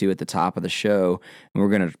going to at the top of the show. And we're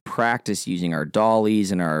going to practice using our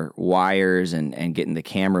dollies and our wires and getting the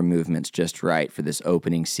camera movements just right for this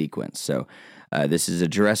opening sequence. So this is a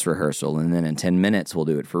dress rehearsal, and then in 10 minutes, we'll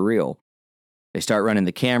do it for real. They start running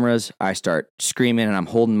the cameras. I start screaming, and I'm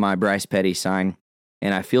holding my Bryce Petty sign,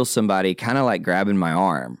 and I feel somebody kind of like grabbing my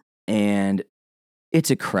arm. And it's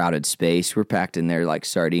a crowded space. We're packed in there like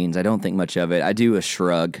sardines. I don't think much of it. I do a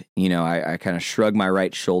shrug. I kind of shrug my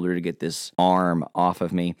right shoulder to get this arm off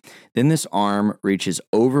of me. Then this arm reaches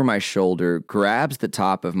over my shoulder, grabs the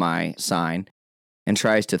top of my sign, and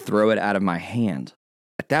tries to throw it out of my hand.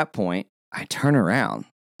 At that point, I turn around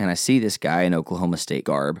and I see this guy in Oklahoma State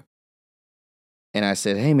garb. And I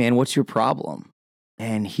said, hey man, what's your problem?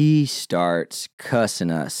 And he starts cussing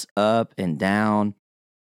us up and down,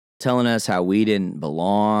 telling us how we didn't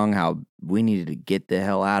belong, how we needed to get the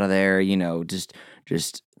hell out of there,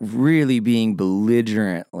 just really being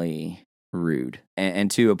belligerently rude. And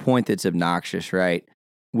to a point that's obnoxious, right?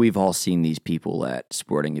 We've all seen these people at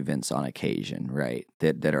sporting events on occasion, right?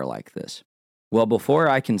 That are like this. Well, before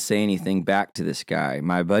I can say anything back to this guy,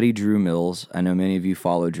 my buddy Drew Mills, I know many of you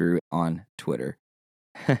follow Drew on Twitter.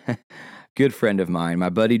 Good friend of mine, my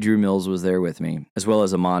buddy Drew Mills was there with me, as well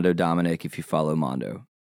as Mondo Dominic, if you follow Mondo.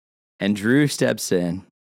 And Drew steps in,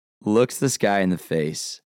 looks this guy in the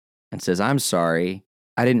face, and says, "I'm sorry,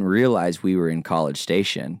 I didn't realize we were in College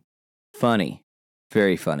Station." Funny,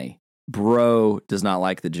 very funny. Bro does not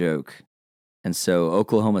like the joke. And so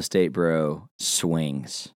Oklahoma State bro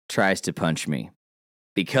swings, tries to punch me.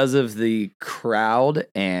 Because of the crowd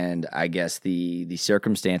and I guess the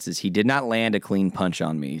circumstances, he did not land a clean punch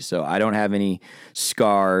on me. So I don't have any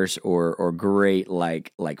scars or great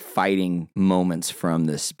like fighting moments from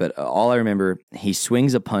this. But all I remember, he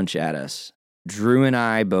swings a punch at us. Drew and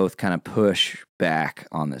I both kind of push back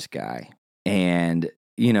on this guy. And,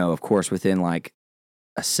 you know, of course, within like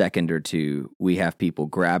a second or two, we have people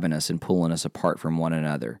grabbing us and pulling us apart from one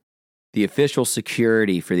another. The official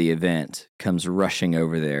security for the event comes rushing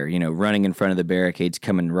over there, you know, running in front of the barricades,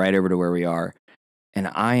 coming right over to where we are.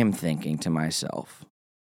 And I am thinking to myself,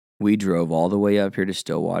 we drove all the way up here to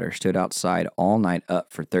Stillwater, stood outside all night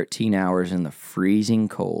up for 13 hours in the freezing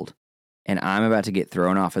cold, and I'm about to get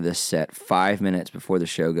thrown off of this set 5 minutes before the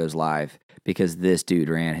show goes live because this dude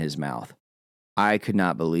ran his mouth. I could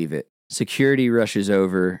not believe it. Security rushes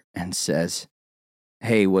over and says,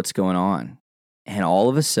 "Hey, what's going on?" And all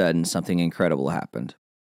of a sudden, something incredible happened.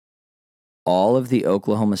 All of the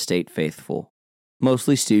Oklahoma State faithful,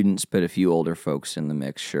 mostly students, but a few older folks in the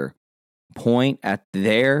mix, sure, point at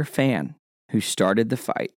their fan who started the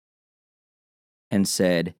fight and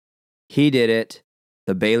said, "He did it.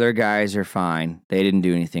 The Baylor guys are fine. They didn't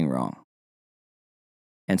do anything wrong."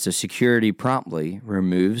 And so security promptly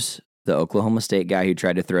removes the Oklahoma State guy who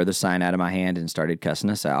tried to throw the sign out of my hand and started cussing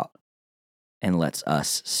us out and lets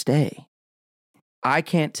us stay. I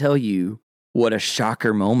can't tell you what a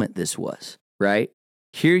shocker moment this was, right?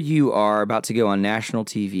 Here you are about to go on national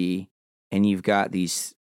TV, and you've got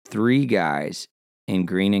these 3 guys in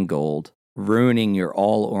green and gold ruining your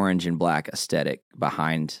all orange and black aesthetic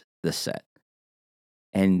behind the set.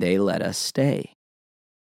 And they let us stay.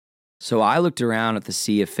 So I looked around at the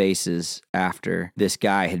sea of faces after this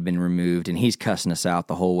guy had been removed, and he's cussing us out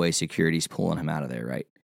the whole way security's pulling him out of there, right?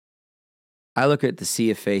 I look at the sea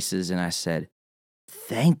of faces and I said,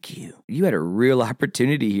 "Thank you. You had a real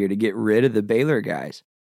opportunity here to get rid of the Baylor guys."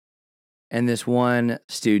 And this one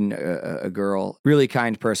student, a girl, really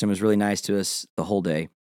kind person, was really nice to us the whole day,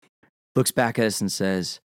 looks back at us and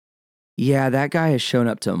says, "Yeah, that guy has shown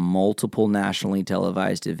up to multiple nationally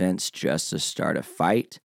televised events just to start a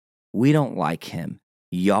fight. We don't like him.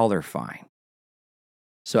 Y'all are fine."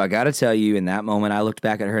 So I got to tell you, in that moment, I looked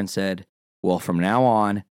back at her and said, well, from now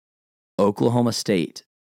on, Oklahoma State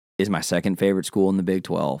is my second favorite school in the Big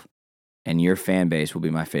 12, and your fan base will be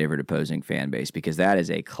my favorite opposing fan base because that is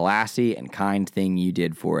a classy and kind thing you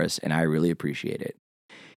did for us, and I really appreciate it.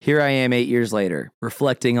 Here I am 8 years later,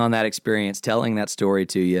 reflecting on that experience, telling that story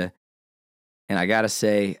to you. And I got to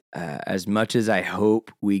say, as much as I hope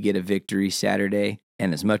we get a victory Saturday,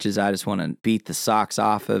 and as much as I just want to beat the socks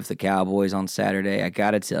off of the Cowboys on Saturday, I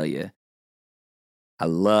got to tell you, I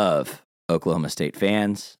love Oklahoma State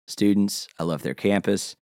fans, students. I love their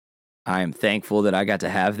campus. I am thankful that I got to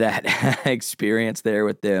have that experience there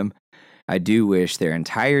with them. I do wish their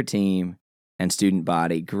entire team and student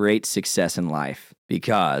body great success in life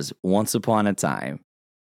because once upon a time,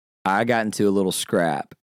 I got into a little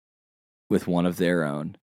scrap with one of their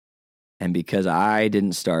own. And because I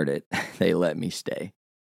didn't start it, they let me stay.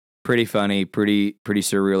 Pretty funny, pretty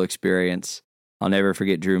surreal experience. I'll never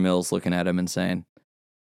forget Drew Mills looking at him and saying,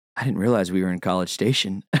 "I didn't realize we were in College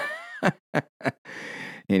Station."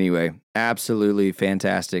 Anyway, absolutely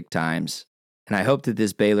fantastic times. And I hope that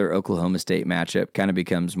this Baylor-Oklahoma State matchup kind of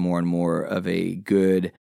becomes more and more of a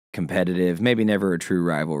good, competitive, maybe never a true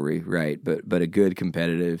rivalry, right? But a good,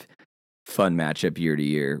 competitive, fun matchup year to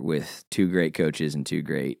year with 2 great coaches and 2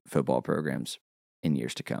 great football programs in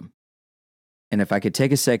years to come. And if I could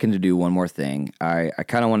take a second to do one more thing, I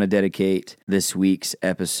kind of want to dedicate this week's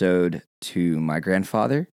episode to my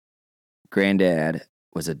grandfather. Granddad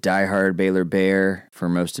was a diehard Baylor Bear for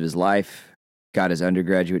most of his life, got his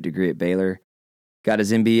undergraduate degree at Baylor, got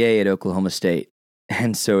his MBA at Oklahoma State.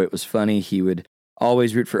 And so it was funny, he would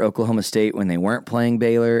always root for Oklahoma State when they weren't playing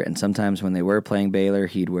Baylor, and sometimes when they were playing Baylor,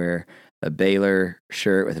 he'd wear a Baylor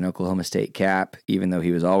shirt with an Oklahoma State cap, even though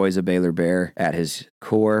he was always a Baylor Bear at his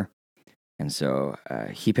core. And so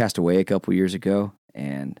he passed away a couple years ago,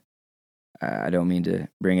 and I don't mean to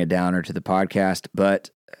bring a downer to the podcast,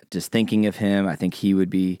 but just thinking of him, I think he would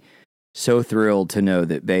be so thrilled to know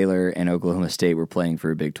that Baylor and Oklahoma State were playing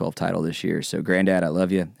for a Big 12 title this year. So, Granddad, I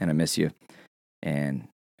love you, and I miss you. And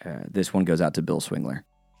this one goes out to Bill Swingler.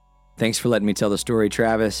 Thanks for letting me tell the story,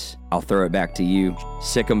 Travis. I'll throw it back to you.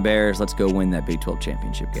 Sick 'em Bears, let's go win that Big 12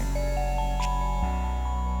 championship game.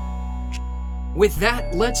 With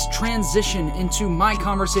that, let's transition into my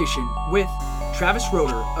conversation with Travis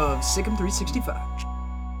Roeder of Sikkim 365.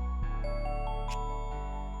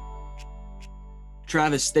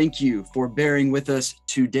 Travis, thank you for bearing with us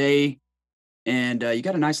today. And you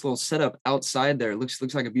got a nice little setup outside there. Looks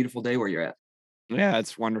like a beautiful day where you're at. Yeah,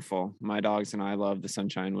 it's wonderful. My dogs and I love the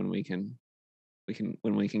sunshine when we can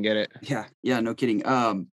get it. Yeah, no kidding.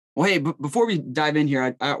 Well, hey, before we dive in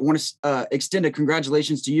here, I want to extend a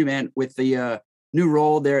congratulations to you, man, with the new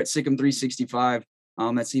role there at Sikkim 365.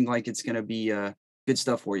 That seems like it's going to be good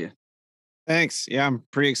stuff for you. Thanks. Yeah, I'm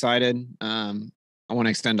pretty excited. I want to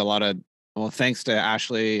extend a lot of thanks to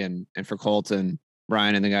Ashley and for Colt and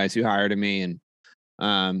Brian and the guys who hired me. And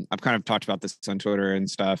I've kind of talked about this on Twitter and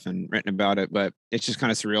stuff and written about it, but it's just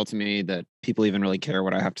kind of surreal to me that people even really care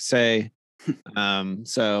what I have to say.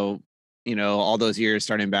 So, all those years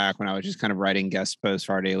starting back when I was just kind of writing guest posts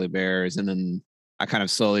for our Daily Bears, and then I kind of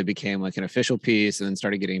slowly became like an official piece and then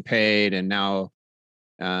started getting paid, and now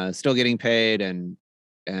still getting paid, and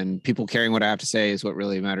people caring what I have to say is what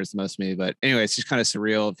really matters the most to me. But anyway, it's just kind of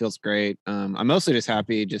surreal. It feels great. I'm mostly just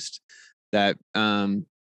happy just that,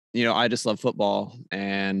 I just love football,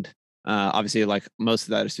 and obviously like most of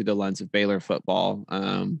that is through the lens of Baylor football.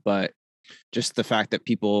 But just the fact that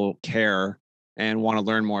people care and want to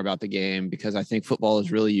learn more about the game, because I think football is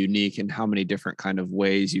really unique in how many different kind of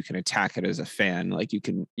ways you can attack it as a fan. Like you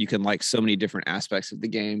can like so many different aspects of the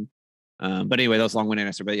game. But anyway, that was a long-winded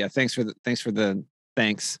answer. But yeah, thanks for the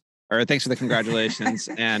congratulations.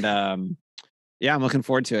 And yeah, I'm looking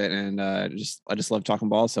forward to it. And I just love talking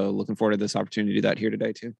ball. So looking forward to this opportunity to do that here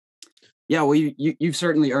today too. Yeah, well, you've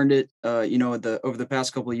certainly earned it. Over the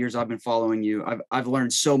past couple of years I've been following you, I've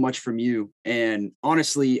learned so much from you. And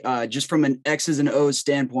honestly, just from an X's and O's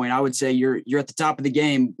standpoint, I would say you're at the top of the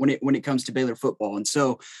game when it comes to Baylor football. And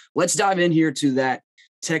so let's dive in here to that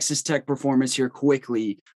Texas Tech performance here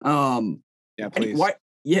quickly. Yeah, please.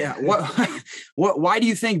 Why do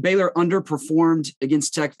you think Baylor underperformed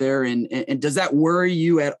against Tech there? And does that worry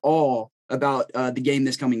you at all about the game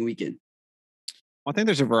this coming weekend? I think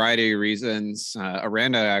there's a variety of reasons.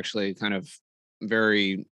 Aranda actually kind of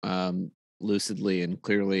very lucidly and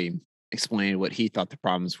clearly explained what he thought the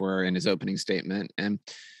problems were in his opening statement. And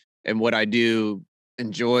what I do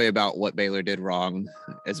enjoy about what Baylor did wrong,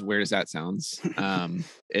 as weird as that sounds,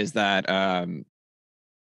 is that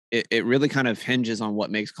it really kind of hinges on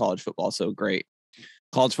what makes college football so great.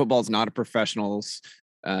 College football is not a professionals.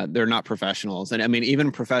 They're not professionals. And I mean,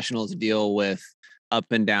 even professionals deal with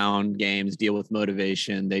up and down games, deal with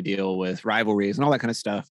motivation, they deal with rivalries and all that kind of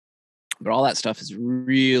stuff. But all that stuff is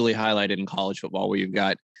really highlighted in college football, where you've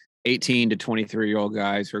got 18 to 23-year-old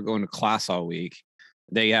guys who are going to class all week.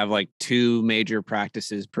 They have like 2 major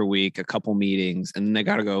practices per week, a couple meetings, and then they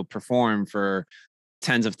got to go perform for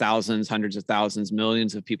tens of thousands, hundreds of thousands,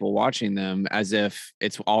 millions of people watching them, as if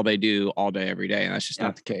it's all they do all day, every day. And that's just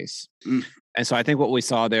not the case. And so I think what we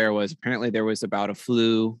saw there was apparently there was about a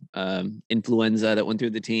flu, influenza that went through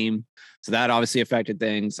the team. So that obviously affected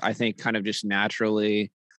things. I think kind of just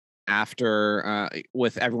naturally after,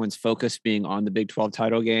 with everyone's focus being on the Big 12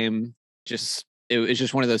 title game, it was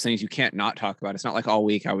just one of those things you can't not talk about. It's not like all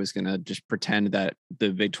week I was going to just pretend that the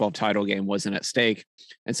Big 12 title game wasn't at stake.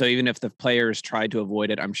 And so even if the players tried to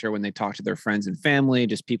avoid it, I'm sure when they talk to their friends and family,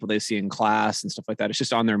 just people they see in class and stuff like that, it's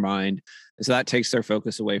just on their mind. And so that takes their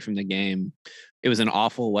focus away from the game. It was an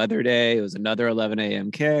awful weather day. It was another 11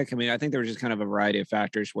 a.m. kick. I mean, I think there was just kind of a variety of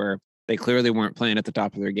factors where they clearly weren't playing at the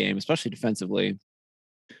top of their game, especially defensively.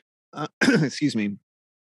 Excuse me.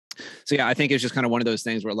 So yeah, I think it's just kind of one of those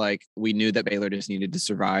things where like we knew that Baylor just needed to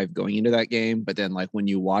survive going into that game. But then like when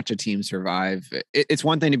you watch a team survive, it's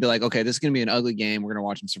one thing to be like, okay, this is going to be an ugly game. We're going to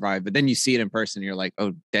watch them survive. But then you see it in person and you're like,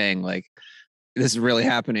 oh, dang, like this is really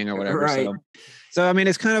happening or whatever. Right. So, I mean,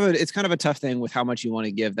 it's kind of a tough thing with how much you want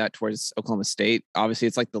to give that towards Oklahoma State. Obviously,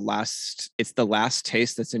 it's like the last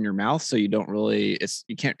taste that's in your mouth. So you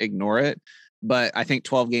can't ignore it. But I think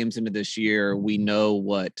 12 games into this year, we know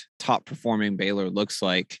what top performing Baylor looks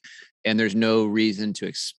like. And there's no reason to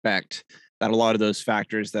expect that a lot of those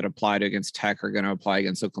factors that applied against Tech are going to apply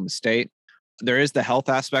against Oklahoma State. There is the health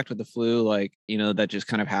aspect with the flu, that just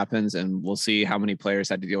kind of happens. And we'll see how many players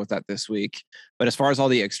had to deal with that this week. But as far as all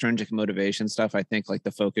the extrinsic motivation stuff, I think like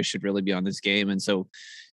the focus should really be on this game. And so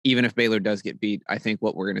even if Baylor does get beat, I think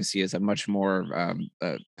what we're going to see is a much more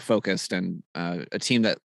focused and a team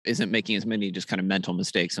that isn't making as many just kind of mental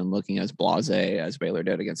mistakes and looking as blasé as Baylor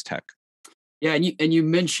did against Tech. Yeah, and you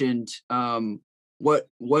mentioned what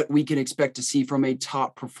we can expect to see from a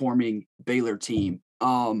top performing Baylor team.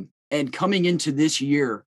 And coming into this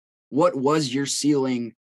year, what was your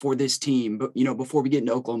ceiling for this team? But before we get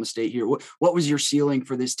into Oklahoma State here, what was your ceiling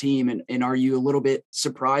for this team? And are you a little bit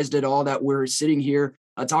surprised at all that we're sitting here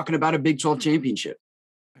talking about a Big 12 championship?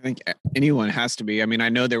 I think anyone has to be. I mean, I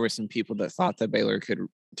know there were some people that thought that Baylor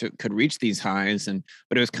could reach these highs,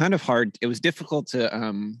 but it was kind of hard. It was difficult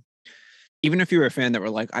to, even if you were a fan that were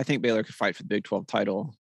like, I think Baylor could fight for the Big 12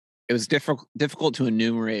 title. It was difficult to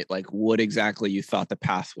enumerate like what exactly you thought the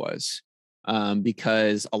path was,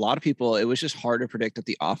 because a lot of people, it was just hard to predict that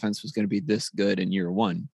the offense was going to be this good in year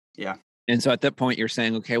one. Yeah. And so at that point, you're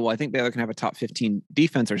saying, okay, well, I think Baylor can have a top 15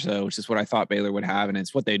 defense or so, which is what I thought Baylor would have, and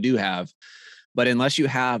it's what they do have. But unless you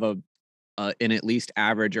have an at least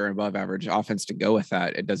average or above average offense to go with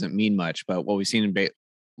that, it doesn't mean much. But what we've seen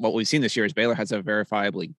this year is Baylor has a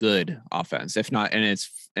verifiably good offense, if not, and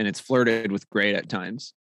it's flirted with great at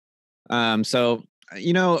times. So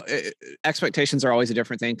expectations are always a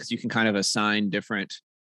different thing because you can kind of assign different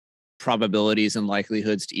probabilities and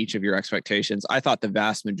likelihoods to each of your expectations. I thought the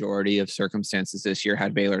vast majority of circumstances this year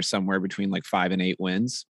had Baylor somewhere between like 5 and 8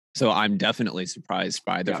 wins. So I'm definitely surprised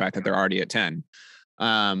by the fact that they're already at 10.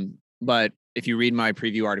 But if you read my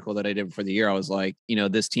preview article that I did for the year, I was like,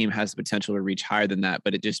 this team has the potential to reach higher than that,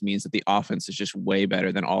 but it just means that the offense is just way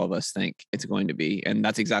better than all of us think it's going to be. And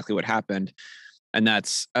that's exactly what happened. And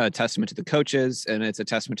that's a testament to the coaches. And it's a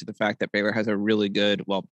testament to the fact that Baylor has a really good,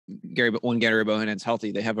 Gary Bohannon's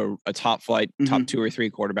healthy. They have a top flight, top 2 or 3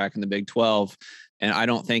 quarterback in the Big 12. And I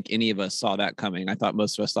don't think any of us saw that coming. I thought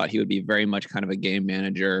most of us thought he would be very much kind of a game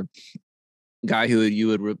manager guy who you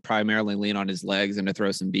would primarily lean on his legs and to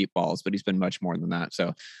throw some deep balls, but he's been much more than that.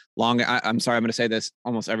 So I'm sorry, I'm going to say this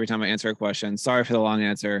almost every time I answer a question. Sorry for the long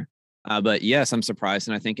answer. But yes, I'm surprised,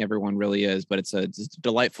 and I think everyone really is. But it's a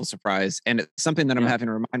delightful surprise, and it's something that I'm having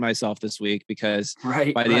to remind myself this week because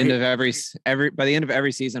by the end of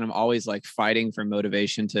every season, I'm always like fighting for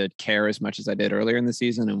motivation to care as much as I did earlier in the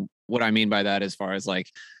season. And what I mean by that, as far as like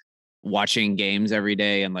watching games every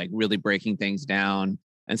day and like really breaking things down.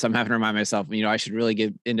 And so I'm having to remind myself, I should really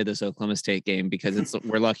get into this Oklahoma State game because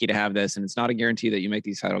we're lucky to have this, and it's not a guarantee that you make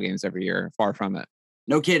these title games every year. Far from it.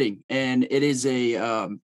 No kidding, and it is a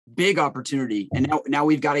big opportunity, and now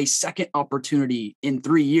we've got a second opportunity in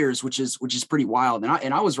 3 years, which is pretty wild.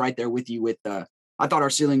 And I was right there with you with I thought our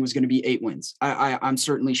ceiling was going to be 8 wins. I'm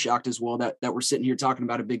certainly shocked as well that we're sitting here talking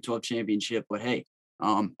about a Big 12 championship, but hey,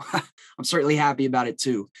 I'm certainly happy about it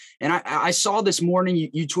too. And I saw this morning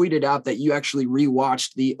you tweeted out that you actually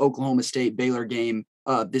rewatched the Oklahoma State Baylor game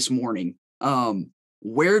this morning.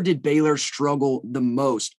 Where did Baylor struggle the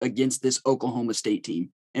most against this Oklahoma State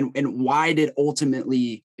team? And why did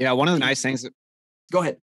ultimately? Yeah, one of the nice things. Go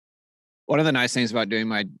ahead. One of the nice things about doing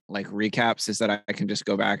my like recaps is that I can just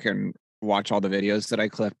go back and watch all the videos that I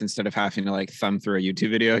clipped instead of having to like thumb through a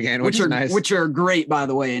YouTube video again, which is nice. Which are great, by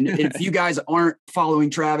the way. And if you guys aren't following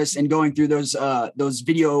Travis and going through those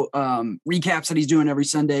video recaps that he's doing every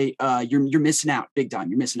Sunday, you're missing out big time.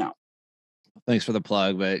 You're missing out. Thanks for the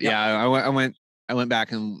plug, but yeah, I went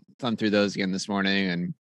back and thumbed through those again this morning,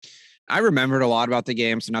 and I remembered a lot about the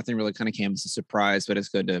game, so nothing really kind of came as a surprise, but it's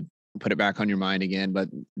good to put it back on your mind again. But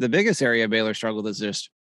the biggest area Baylor struggled is just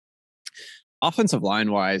offensive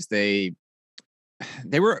line wise. They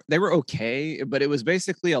were okay, but it was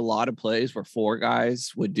basically a lot of plays where 4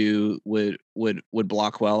 guys would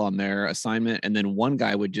block well on their assignment, and then one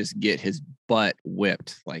guy would just get his butt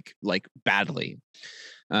whipped like badly.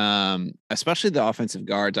 Especially the offensive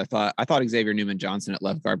guards. I thought Xavier Newman-Johnson at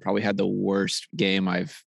left guard probably had the worst game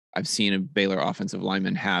I've seen a Baylor offensive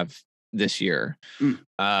lineman have this year.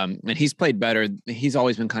 And he's played better. He's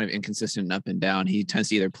always been kind of inconsistent and up and down. He tends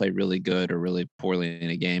to either play really good or really poorly in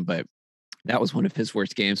a game, but that was one of his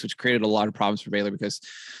worst games, which created a lot of problems for Baylor because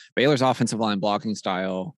Baylor's offensive line blocking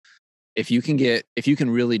style, if you can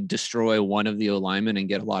really destroy one of the O-linemen and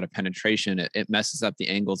get a lot of penetration, it messes up the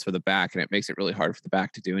angles for the back and it makes it really hard for the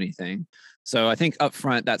back to do anything. So I think up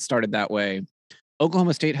front that started that way.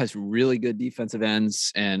 Oklahoma State has really good defensive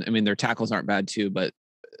ends, and I mean their tackles aren't bad too, but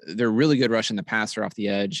they're really good rushing the passer off the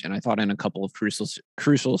edge. And I thought in a couple of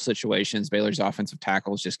crucial situations, Baylor's offensive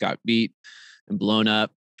tackles just got beat and blown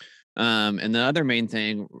up. And the other main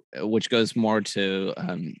thing, which goes more to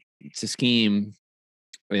scheme,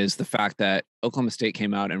 is the fact that Oklahoma State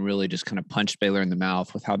came out and really just kind of punched Baylor in the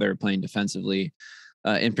mouth with how they were playing defensively.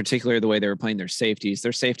 In particular, the way they were playing their safeties.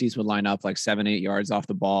 Their safeties would line up like 7-8 yards off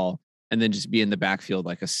the ball and then just be in the backfield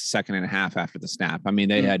like a second and a half after the snap. I mean,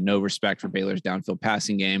 they had no respect for Baylor's downfield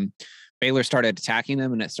passing game. Baylor started attacking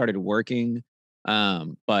them and it started working.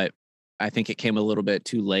 But I think it came a little bit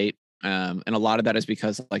too late. And a lot of that is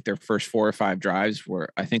because like their first 4 or 5 drives were,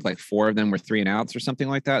 I think like 4 of them were 3 and outs or something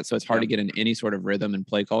like that. So it's hard to get in any sort of rhythm and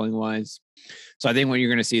play calling wise. So I think what you're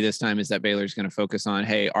going to see this time is that Baylor's going to focus on,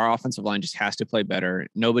 hey, our offensive line just has to play better.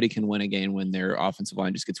 Nobody can win a game when their offensive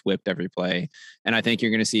line just gets whipped every play. And I think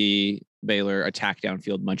you're going to see Baylor attack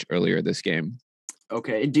downfield much earlier this game.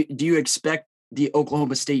 Okay. Do you expect the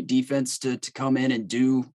Oklahoma State defense to come in and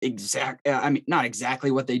do not exactly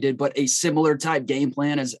what they did, but a similar type game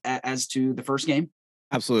plan as to the first game?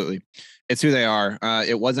 Absolutely. It's who they are.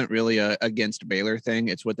 It wasn't really a against Baylor thing.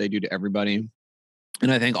 It's what they do to everybody. And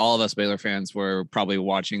I think all of us Baylor fans were probably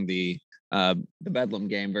watching the Bedlam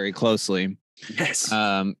game very closely. Yes.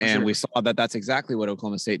 And we saw that that's exactly what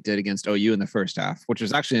Oklahoma State did against OU in the first half, which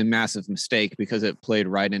was actually a massive mistake because it played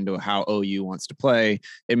right into how OU wants to play.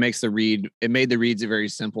 It made the reads very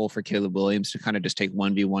simple for Caleb Williams to kind of just take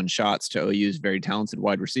 1v1 shots to OU's very talented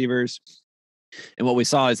wide receivers. And what we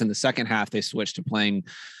saw is in the second half, they switched to playing,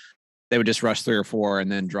 they would just rush 3 or 4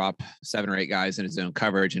 and then drop 7 or 8 guys in his zone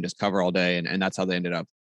coverage and just cover all day. And that's how they ended up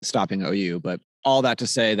stopping OU. But all that to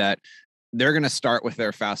say that they're going to start with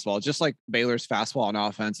their fastball, just like Baylor's fastball on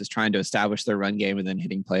offense is trying to establish their run game and then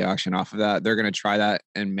hitting play action off of that. They're going to try that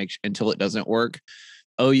and until it doesn't work.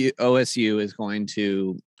 OSU is going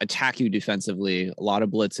to attack you defensively. A lot of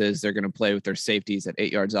blitzes. They're going to play with their safeties at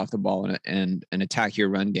 8 yards off the ball and attack your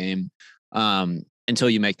run game until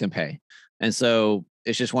you make them pay. And so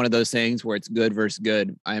it's just one of those things where it's good versus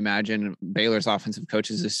good. I imagine Baylor's offensive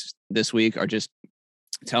coaches this week are just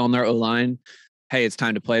telling their O-line, hey, it's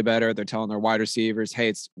time to play better. They're telling their wide receivers, hey,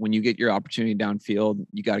 it's when you get your opportunity downfield,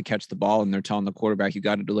 you got to catch the ball. And they're telling the quarterback, you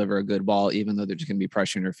got to deliver a good ball, even though there's going to be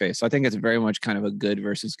pressure in your face. So I think it's very much kind of a good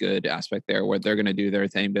versus good aspect there where they're going to do their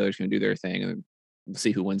thing. Baylor's going to do their thing and we'll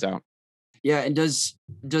see who wins out. Yeah. And does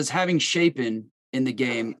having Shapen in the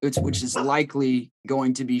game, which is likely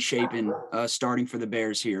going to be Shapen starting for the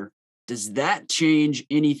Bears here, does that change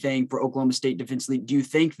anything for Oklahoma State defensively? Do you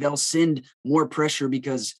think they'll send more pressure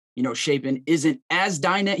because, Shapen isn't as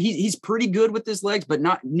dynamic? He's pretty good with his legs, but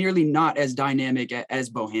not as dynamic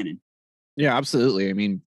as Bohannon. Yeah, absolutely. I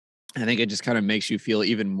mean, I think it just kind of makes you feel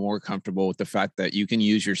even more comfortable with the fact that you can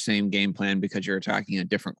use your same game plan because you're attacking a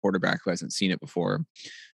different quarterback who hasn't seen it before.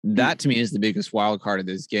 That to me is the biggest wild card of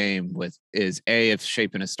this game is A, if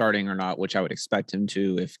Shapen is starting or not, which I would expect him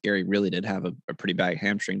to if Gary really did have a pretty bad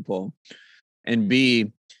hamstring pull. And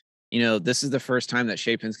B, this is the first time that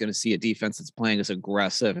Shapen's going to see a defense that's playing as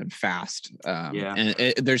aggressive and fast. And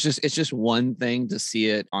it's just one thing to see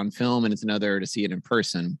it on film and it's another to see it in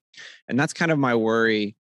person. And that's kind of my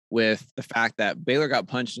worry with the fact that Baylor got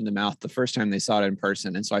punched in the mouth the first time they saw it in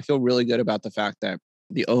person. And so I feel really good about the fact that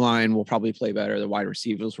the O-line will probably play better. The wide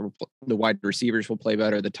receivers will play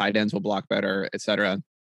better. The tight ends will block better, et cetera.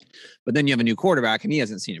 But then you have a new quarterback and he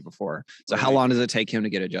hasn't seen it before. So how long does it take him to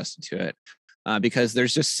get adjusted to it? Because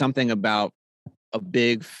there's just something about a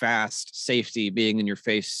big, fast safety being in your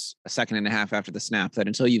face a second and a half after the snap that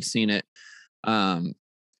until you've seen it,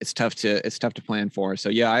 it's tough to plan for. So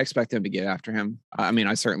yeah, I expect them to get after him. I mean,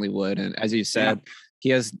 I certainly would. And as you said, he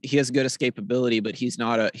has good escapability, but he's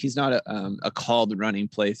not a called running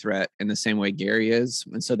play threat in the same way Gary is.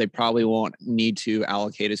 And so they probably won't need to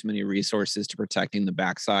allocate as many resources to protecting the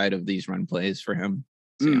backside of these run plays for him.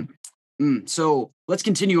 So, So let's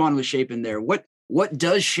continue on with Shapen there. What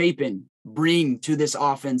does Shapen bring to this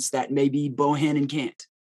offense that maybe Bohannon can't?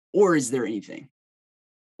 Or is there anything?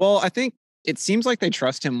 Well, I think it seems like they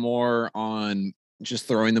trust him more on just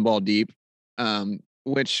throwing the ball deep,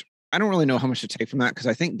 which I don't really know how much to take from that because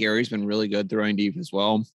I think Gary's been really good throwing deep as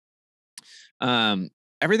well.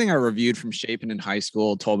 Everything I reviewed from Shapen in high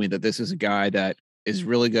school told me that this is a guy that is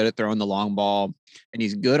really good at throwing the long ball and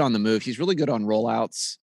he's good on the move. He's really good on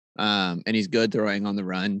rollouts. And he's good throwing on the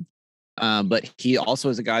run. But he also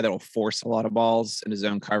is a guy that will force a lot of balls in his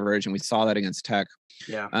own coverage. And we saw that against Tech.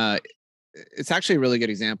 Yeah. It's actually a really good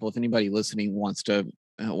example. If anybody listening wants to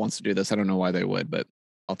do this, I don't know why they would, but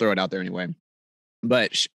I'll throw it out there anyway.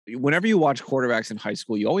 But whenever you watch quarterbacks in high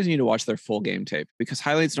school, you always need to watch their full game tape because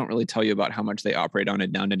highlights don't really tell you about how much they operate on a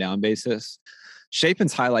down-to-down basis.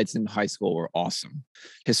 Shapen's highlights in high school were awesome.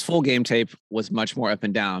 His full game tape was much more up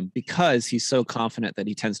and down because he's so confident that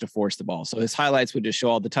he tends to force the ball. So his highlights would just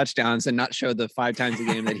show all the touchdowns and not show the 5 times a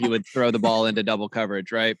game that he would throw the ball into double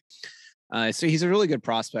coverage, right? So he's a really good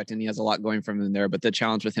prospect and he has a lot going from him there. But the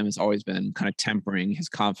challenge with him has always been kind of tempering his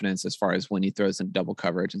confidence as far as when he throws in double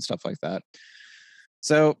coverage and stuff like that.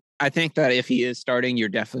 So I think that if he is starting, you're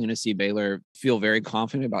definitely going to see Baylor feel very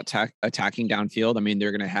confident about attacking downfield. I mean, they're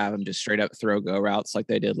going to have him just straight up throw go routes like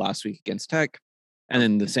they did last week against Tech. And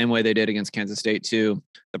then the same way they did against Kansas State too.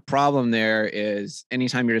 The problem there is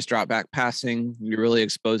anytime you're just drop back passing, you're really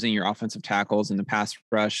exposing your offensive tackles in the pass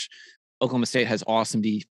rush. Oklahoma State has awesome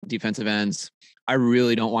defensive ends. I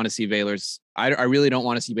really don't want to see I really don't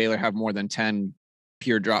want to see Baylor have more than 10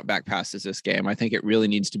 pure drop back passes this game. I think it really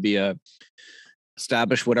needs to be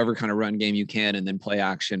establish whatever kind of run game you can and then play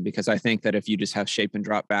action, because I think that if you just have shape and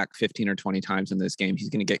drop back 15 or 20 times in this game, he's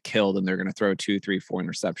going to get killed and they're going to throw 2, 3, 4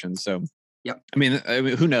 interceptions. So yep. I mean,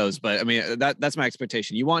 who knows? But I mean, that's my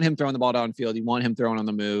expectation. You want him throwing the ball downfield. You want him throwing on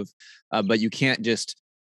the move, but you can't just.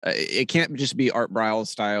 It can't just be Art Briles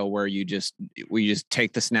style where you just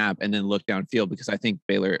take the snap and then look downfield, because I think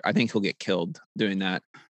he'll get killed doing that.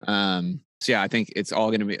 So yeah, I think it's all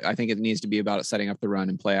going to be. I think it needs to be about setting up the run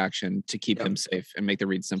and play action to keep him safe and make the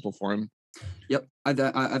read simple for him. Yep, I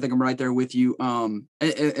think I'm right there with you. And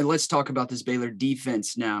let's talk about this Baylor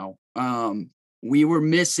defense now. We were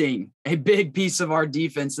missing a big piece of our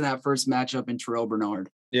defense in that first matchup in Terrell Bernard.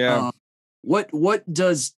 Yeah. What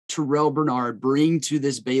does Terrell Bernard bring to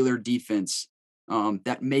this Baylor defense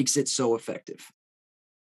that makes it so effective?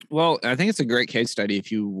 Well, I think it's a great case study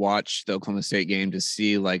if you watch the Oklahoma State game to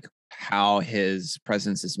see like how his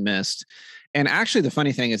presence is missed. And actually, the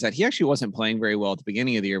funny thing is that he actually wasn't playing very well at the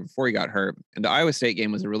beginning of the year before he got hurt. And the Iowa State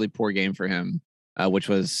game was a really poor game for him, which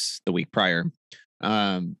was the week prior.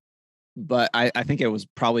 But I think it was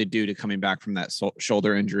probably due to coming back from that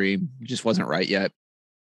shoulder injury. He just wasn't right yet.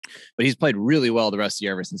 But he's played really well the rest of the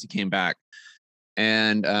year ever since he came back.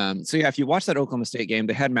 And so, yeah, if you watch that Oklahoma State game,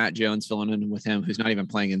 they had Matt Jones filling in with him, who's not even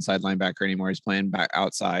playing inside linebacker anymore. He's playing back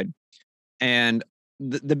outside. And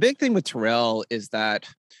the big thing with Terrell is that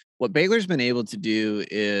what Baylor's been able to do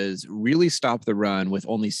is really stop the run with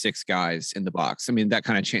only 6 guys in the box. I mean, that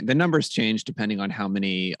kind of change. The numbers change depending on how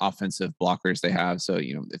many offensive blockers they have. So,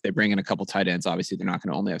 you know, if they bring in a couple tight ends, obviously they're not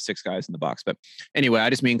going to only have 6 guys in the box. But anyway, I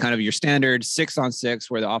just mean kind of your standard 6-on-6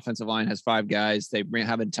 where the offensive line has 5 guys. They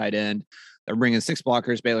have a tight end. They're bringing 6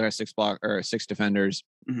 blockers. Baylor has 6 defenders.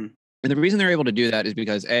 Mm-hmm. And the reason they're able to do that is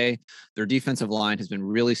because their defensive line has been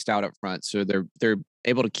really stout up front. So they're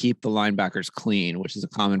able to keep the linebackers clean, which is a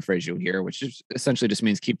common phrase you'll hear, which is essentially just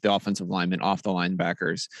means keep the offensive linemen off the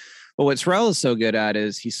linebackers. But what Terrell is so good at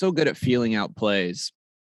is he's so good at feeling out plays.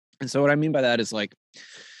 And so what I mean by that is, like,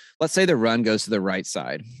 let's say the run goes to the right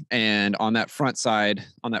side, and on that front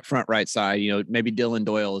right side, you know, maybe Dylan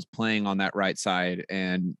Doyle is playing on that right side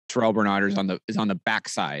and Terrell Bernard is on the back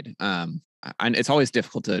side. It's always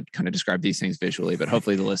difficult to kind of describe these things visually, but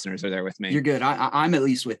hopefully the listeners are there with me. You're good. I'm at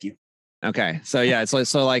least with you. Okay. So yeah,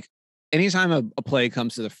 it's like anytime a play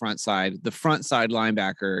comes to the front side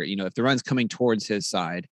linebacker, you know, if the run's coming towards his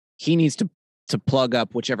side, he needs to plug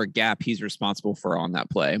up whichever gap he's responsible for on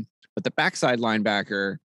that play. But the backside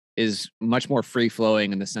linebacker is much more free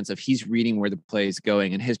flowing in the sense of he's reading where the play is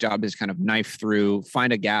going, and his job is kind of knife through,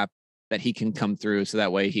 find a gap that he can come through, so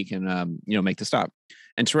that way he can make the stop.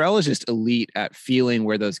 And Terrell is just elite at feeling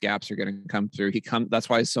where those gaps are going to come through. That's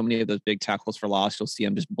why so many of those big tackles for loss, you'll see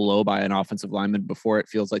him just blow by an offensive lineman before it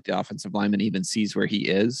feels like the offensive lineman even sees where he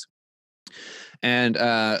is. And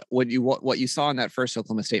what you saw in that first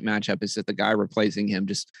Oklahoma State matchup is that the guy replacing him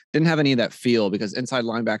just didn't have any of that feel, because inside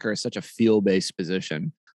linebacker is such a feel-based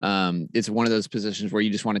position. It's one of those positions where you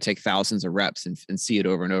just want to take thousands of reps and see it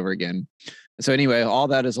over and over again. So anyway, all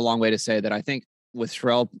that is a long way to say that I think with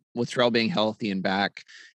Terrell being healthy and back,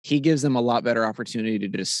 he gives them a lot better opportunity to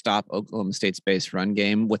just stop Oklahoma State's base run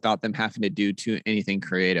game without them having to do anything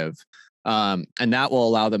creative. And that will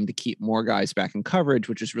allow them to keep more guys back in coverage,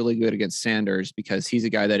 which is really good against Sanders, because he's a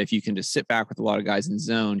guy that if you can just sit back with a lot of guys in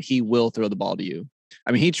zone, he will throw the ball to you.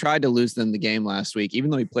 I mean, he tried to lose them the game last week,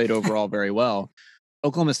 even though he played overall very well.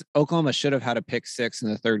 Oklahoma should have had a pick 6 in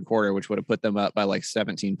the third quarter, which would have put them up by like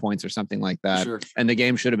 17 points or something like that. Sure. And the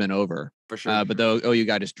game should have been over. For sure. But the OU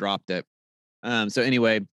guy just dropped it. So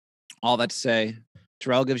anyway, all that to say,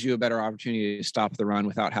 Terrell gives you a better opportunity to stop the run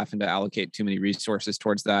without having to allocate too many resources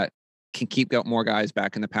towards that. Can keep more guys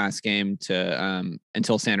back in the pass game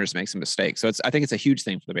until Sanders makes a mistake. So I think it's a huge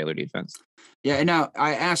thing for the Baylor defense. Yeah, and now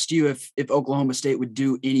I asked you if Oklahoma State would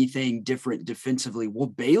do anything different defensively. Will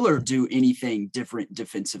Baylor do anything different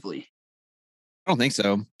defensively? I don't think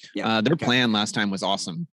so. Yeah, their plan last time was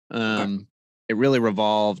awesome. It really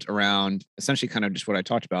revolved around essentially kind of just what I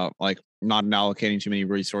talked about, like not allocating too many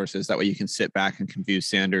resources. That way you can sit back and confuse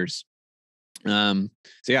Sanders. So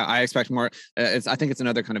yeah, I expect more. I think it's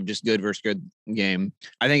another kind of just good versus good game.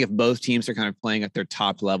 I think if both teams are kind of playing at their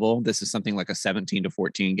top level, this is something like a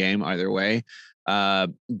 17-14 game either way.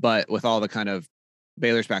 But with all the kind of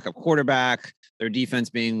Baylor's backup quarterback, their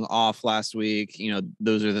defense being off last week, you know,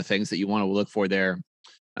 those are the things that you want to look for there.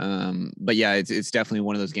 But yeah, it's definitely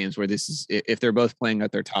one of those games where this is, if they're both playing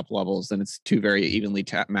at their top levels, then it's two very evenly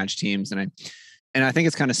matched teams. And I think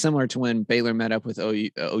it's kind of similar to when Baylor met up with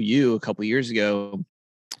OU a couple years ago.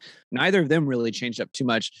 Neither of them really changed up too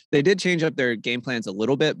much. They did change up their game plans a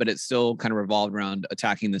little bit, but it still kind of revolved around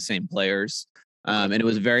attacking the same players. And it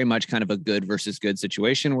was very much kind of a good versus good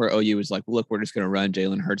situation where OU was like, look, we're just going to run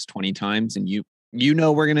Jalen Hurts 20 times and you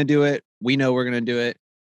know we're going to do it. We know we're going to do it.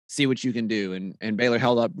 See what you can do. And Baylor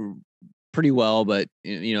held up pretty well, but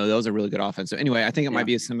that was a really good offense. So anyway, I think it might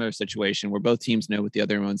be a similar situation where both teams know what the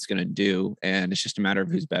other one's going to do, and it's just a matter of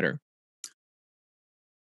who's better.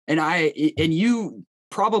 And you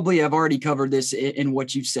probably have already covered this in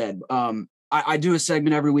what you've said. I do a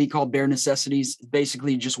segment every week called Bare Necessities,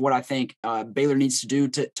 basically just what I think Baylor needs to do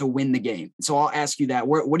to win the game. So I'll ask you that.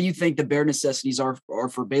 What do you think the bare necessities are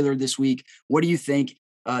for Baylor this week? What do you think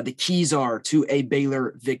the keys are to a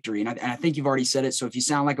Baylor victory? And I think you've already said it. So if you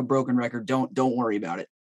sound like a broken record, don't worry about it.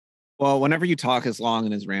 Well, whenever you talk as long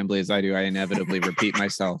and as rambly as I do, I inevitably repeat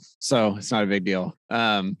myself. So it's not a big deal.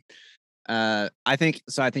 I think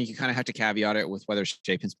you kind of have to caveat it with whether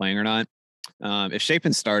Shapen's playing or not. If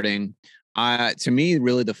Shapen's starting, to me,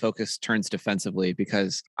 really the focus turns defensively,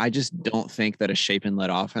 because I just don't think that a Shapen-led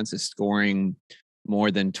offense is scoring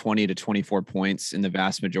more than 20 to 24 points in the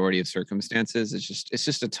vast majority of circumstances. It's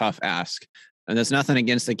just a tough ask. And there's nothing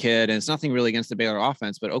against the kid, and it's nothing really against the Baylor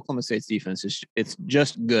offense, but Oklahoma State's defense it's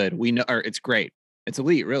just good. We know, or it's great. It's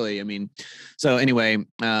elite, really. I mean, so anyway,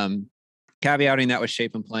 caveating that with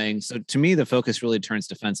Shapen playing. So to me, the focus really turns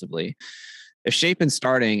defensively. If Shapen's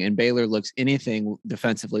starting and Baylor looks anything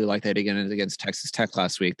defensively like they did against Texas Tech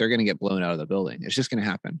last week, they're going to get blown out of the building. It's just going to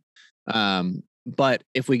happen. But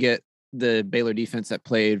if we get the Baylor defense that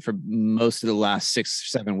played for most of the last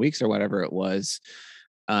 6-7 weeks or whatever it was,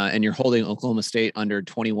 and you're holding Oklahoma State under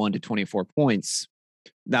 21 to 24 points,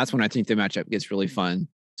 that's when I think the matchup gets really fun.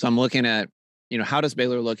 So I'm looking at, how does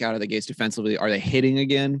Baylor look out of the gates defensively? Are they hitting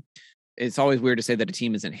again? It's always weird to say that a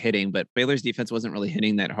team isn't hitting, but Baylor's defense wasn't really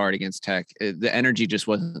hitting that hard against Tech. The energy just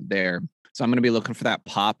wasn't there. So I'm going to be looking for that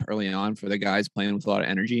pop early on for the guys playing with a lot of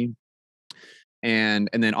energy. And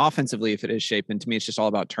then offensively, if it is Shapen, to me, it's just all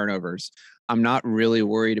about turnovers. I'm not really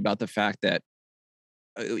worried about the fact that,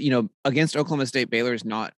 against Oklahoma State, Baylor's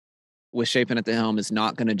not, with Shapen at the helm, is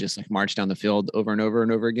not going to just like march down the field over and over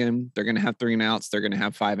and over again. They're going to have 3 and outs. They're going to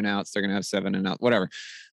have 5 and outs. They're going to have 7 and out, whatever.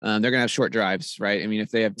 They're going to have short drives, right? I mean, if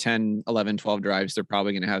they have 10, 11, 12 drives, they're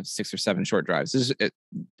probably going to have 6 or 7 short drives.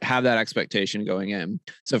 Have that expectation going in.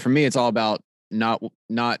 So for me, it's all about not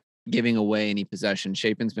giving away any possession.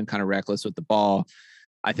 Shapen's been kind of reckless with the ball.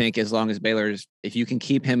 I think as long as if you can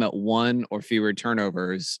keep him at 1 or fewer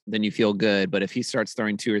turnovers, then you feel good. But if he starts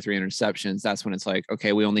throwing 2 or 3 interceptions, that's when it's like,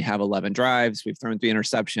 okay, we only have 11 drives. We've thrown 3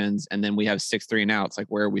 interceptions, and then we have 6 3 and outs. Like,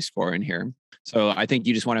 where are we scoring here? So I think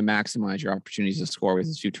you just want to maximize your opportunities to score with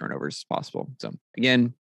as few turnovers as possible. So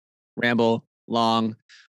again, ramble long.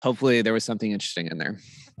 Hopefully there was something interesting in there.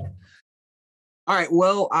 All right.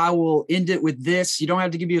 Well, I will end it with this. You don't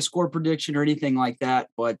have to give me a score prediction or anything like that,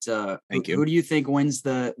 but Thank you. Who do you think wins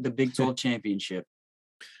the Big 12 championship?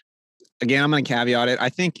 Again, I'm going to caveat it. I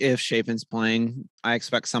think if Shapen's playing, I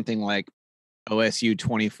expect something like OSU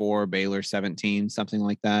 24, Baylor 17, something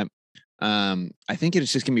like that. I think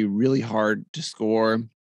it's just going to be really hard to score.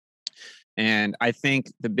 And I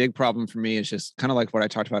think the big problem for me is just kind of like what I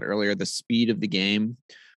talked about earlier, the speed of the game.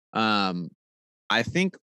 I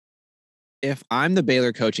think if I'm the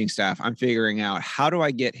Baylor coaching staff, I'm figuring out how do I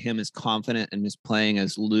get him as confident and as playing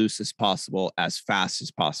as loose as possible, as fast as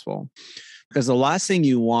possible. Because the last thing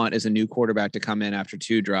you want is a new quarterback to come in after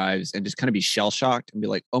 2 drives and just kind of be shell-shocked and be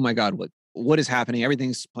like, oh my God, what is happening?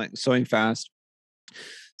 Everything's so fast.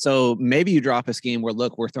 So maybe you drop a scheme where,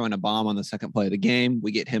 look, we're throwing a bomb on the second play of the game.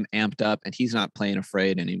 We get him amped up and he's not playing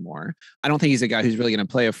afraid anymore. I don't think he's a guy who's really going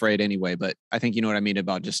to play afraid anyway, but I think you know what I mean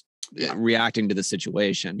about just reacting to the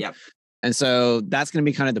situation. Yep. And so that's going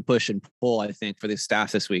to be kind of the push and pull, I think, for the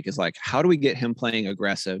staff this week is like, how do we get him playing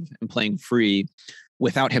aggressive and playing free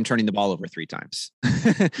without him turning the ball over 3 times?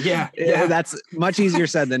 Yeah. That's much easier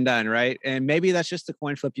said than done, right? And maybe that's just the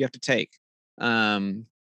coin flip you have to take.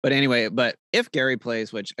 But anyway, if Gary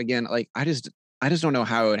plays, which again, like I just don't know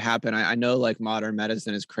how it would happen. I know like modern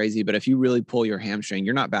medicine is crazy, but if you really pull your hamstring,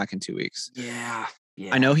 you're not back in 2 weeks. Yeah.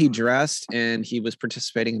 I know he dressed and he was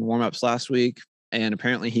participating in warmups last week. And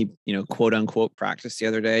apparently he, quote unquote practiced the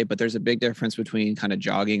other day, but there's a big difference between kind of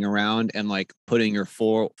jogging around and like putting your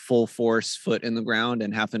full force foot in the ground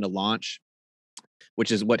and having to launch,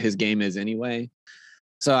 which is what his game is anyway.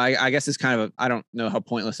 So I guess it's kind of I don't know how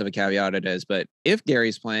pointless of a caveat it is, but if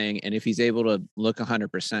Gary's playing and if he's able to look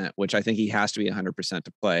 100%, which I think he has to be 100%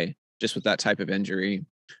 to play, just with that type of injury,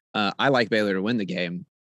 I like Baylor to win the game.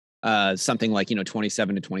 Something like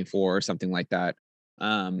 27-24 or something like that.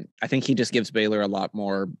 I think he just gives Baylor a lot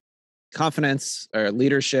more confidence or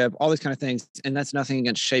leadership, all these kind of things. And that's nothing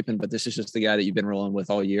against Shapen, but this is just the guy that you've been rolling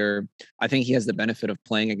with all year. I think he has the benefit of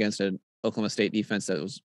playing against an Oklahoma State defense that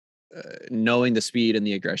was knowing the speed and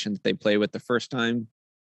the aggression that they play with the first time,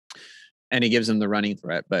 and he gives them the running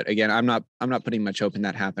threat. But again, I'm not putting much hope in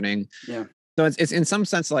that happening. Yeah. So it's in some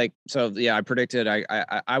sense like, so yeah, I predicted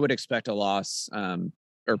I would expect a loss,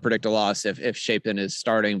 or predict a loss if Shapen is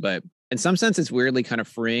starting, but in some sense it's weirdly kind of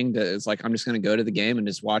freeing that it's like I'm just going to go to the game and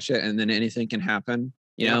just watch it, and then anything can happen.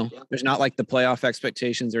 There's not like the playoff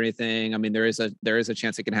expectations or anything. I mean, there is a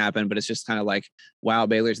chance it can happen, but it's just kind of like, wow,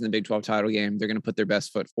 Baylor's in the Big 12 title game. They're going to put their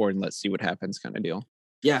best foot forward and let's see what happens kind of deal.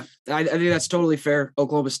 Yeah, I think that's totally fair.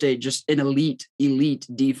 Oklahoma State, just an elite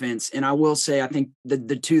defense. And I will say, I think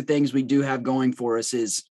the two things we do have going for us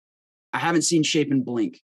is I haven't seen Shapen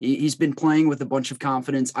blink. He's been playing with a bunch of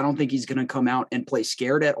confidence. I don't think he's going to come out and play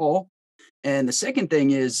scared at all. And the second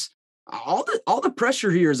thing is all the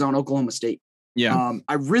pressure here is on Oklahoma State. Yeah.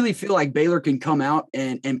 I really feel like Baylor can come out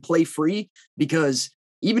and play free, because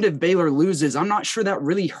even if Baylor loses, I'm not sure that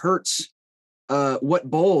really hurts what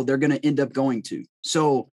bowl they're going to end up going to.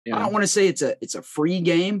 So I don't want to say it's a free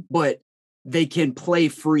game, but they can play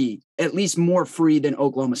free, at least more free than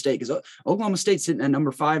Oklahoma State, because Oklahoma State's sitting at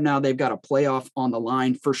number 5 now. They've got a playoff on the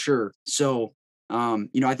line for sure. So,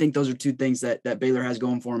 I think those are two things that Baylor has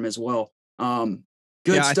going for them as well.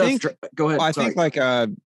 Good stuff. Go ahead. Well, I think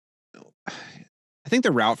I think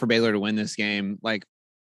the route for Baylor to win this game, like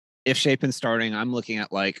if Shapen's starting, I'm looking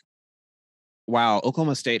at like, wow,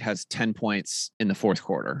 Oklahoma State has 10 points in the fourth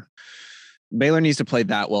quarter. Baylor needs to play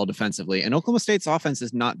that well defensively, and Oklahoma State's offense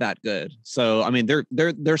is not that good. So, I mean,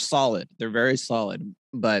 they're solid. They're very solid.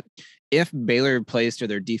 But if Baylor plays to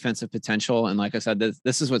their defensive potential, and like I said,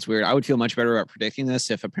 this is what's weird. I would feel much better about predicting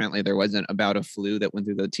this if apparently there wasn't a bout of flu that went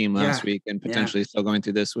through the team last week and potentially still going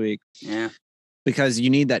through this week. Yeah. Because you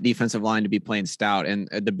need that defensive line to be playing stout, and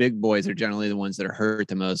the big boys are generally the ones that are hurt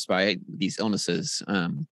the most by these illnesses.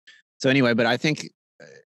 So anyway, but I think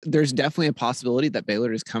there's definitely a possibility that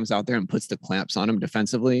Baylor just comes out there and puts the clamps on them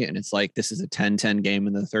defensively. And it's like, this is a 10-10 game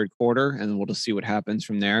in the third quarter, and we'll just see what happens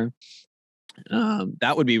from there.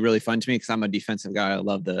 That would be really fun to me, because I'm a defensive guy. I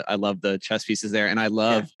love the chess pieces there. And I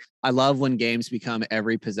love when games become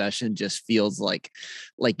every possession just feels like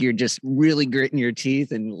you're just really gritting your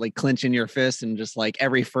teeth and like clenching your fists, and just like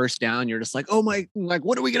every first down, you're just like, oh my, like,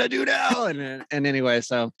 what are we going to do now? And anyway,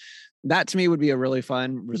 so that to me would be a really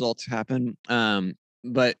fun result to happen.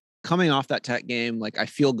 But coming off that Tech game, like I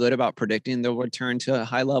feel good about predicting they'll return to a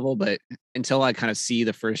high level, but until I kind of see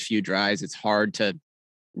the first few drives, it's hard to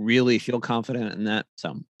really feel confident in that.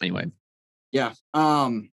 So anyway. Yeah.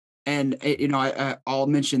 And I'll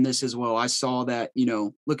mention this as well. I saw that,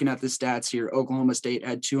 looking at the stats here, Oklahoma State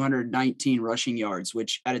had 219 rushing yards,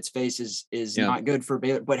 which at its face is not good for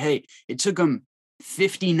Baylor, but hey, it took them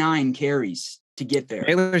 59 carries to get there.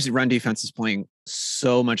 Baylor's run defense is playing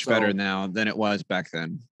so much better now than it was back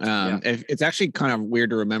then. It's actually kind of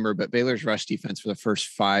weird to remember, but Baylor's rush defense for the first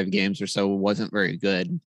 5 games or so wasn't very good.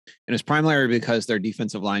 And it's primarily because their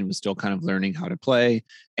defensive line was still kind of learning how to play,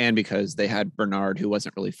 and because they had Bernard, who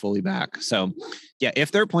wasn't really fully back. So yeah,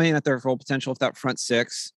 if they're playing at their full potential, if that front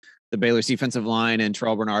 6, the Baylor's defensive line and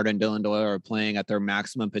Terrell Bernard and Dylan Doyle are playing at their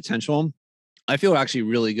maximum potential, I feel actually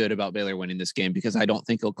really good about Baylor winning this game, because I don't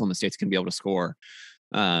think Oklahoma State's going to be able to score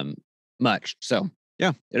much. So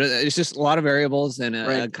yeah, it's just a lot of variables, and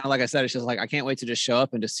kind of like I said, it's just like I can't wait to just show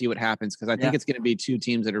up and just see what happens, because I think it's going to be two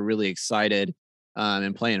teams that are really excited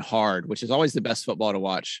and playing hard, which is always the best football to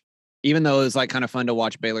watch. Even though it was like kind of fun to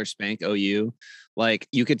watch Baylor spank OU, like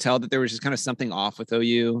you could tell that there was just kind of something off with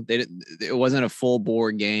OU. It wasn't a full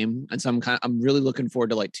bore game, and so I'm really looking forward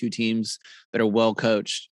to like two teams that are well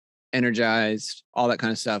coached, energized, all that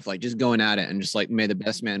kind of stuff, like just going at it and just like may the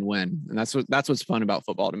best man win. And that's what's fun about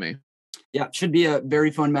football to me. Yeah, it should be a very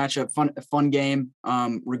fun matchup, fun game,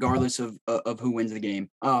 regardless of who wins the game.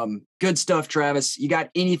 Good stuff, Travis. You got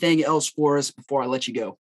anything else for us before I let you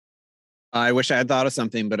go? I wish I had thought of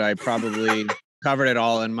something, but I probably covered it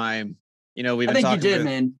all in my, we've been talking. I think you did,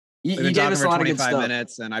 man. You gave us a lot of good stuff. 25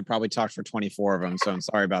 minutes, and I probably talked for 24 of them. So I'm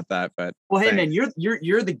sorry about that. But well, hey, man,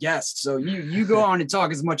 you're the guest, so you go on and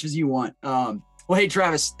talk as much as you want. Well, hey,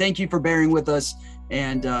 Travis, thank you for bearing with us,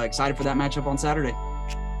 and excited for that matchup on Saturday.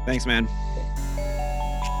 Thanks, man.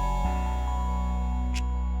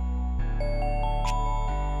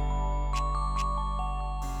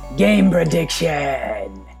 Game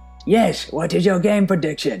prediction. Yes, what is your game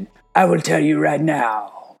prediction? I will tell you right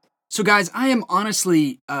now. So guys, I am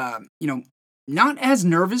honestly, not as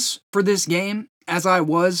nervous for this game as I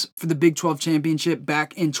was for the Big 12 championship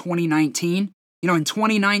back in 2019. In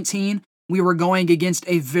 2019, we were going against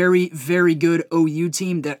a very, very good OU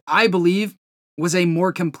team that I believe was a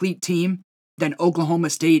more complete team than Oklahoma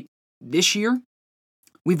State this year.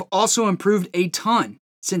 We've also improved a ton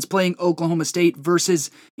since playing Oklahoma State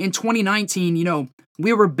versus in 2019,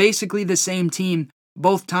 we were basically the same team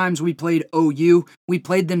both times we played OU. We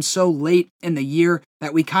played them so late in the year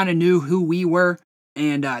that we kind of knew who we were,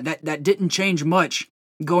 and that didn't change much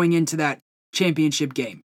going into that championship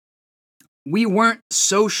game. We weren't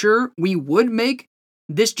so sure we would make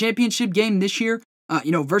this championship game this year.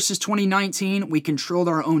 Versus 2019, we controlled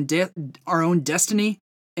our own destiny,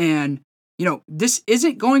 and this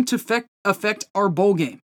isn't going to affect our bowl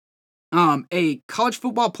game. A college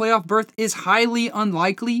football playoff berth is highly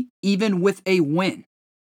unlikely, even with a win.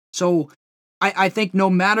 So I think no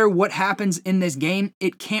matter what happens in this game,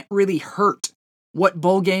 it can't really hurt what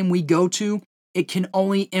bowl game we go to. It can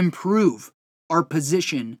only improve our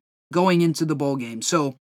position going into the bowl game.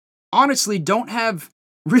 So honestly, don't have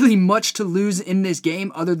really much to lose in this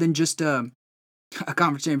game other than just a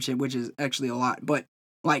conference championship, which is actually a lot. But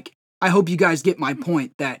I hope you guys get my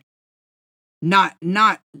point that not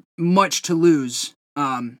much to lose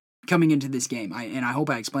coming into this game. I hope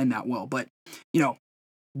I explained that well. But,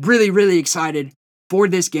 really, really excited for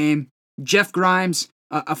this game. Jeff Grimes,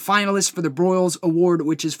 a finalist for the Broyles Award,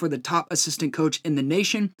 which is for the top assistant coach in the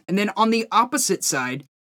nation. And then on the opposite side,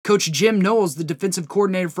 Coach Jim Knowles, the defensive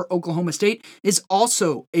coordinator for Oklahoma State, is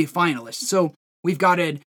also a finalist. So we've got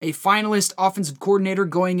a finalist offensive coordinator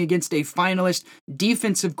going against a finalist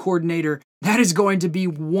defensive coordinator. That is going to be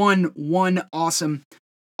one awesome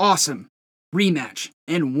rematch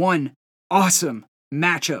and one awesome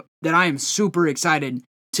matchup that I am super excited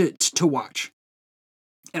to watch.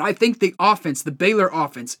 And I think the offense, the Baylor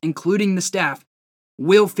offense, including the staff,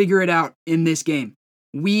 will figure it out in this game.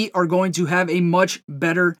 We are going to have a much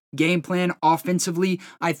better game plan offensively.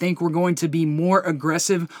 I think we're going to be more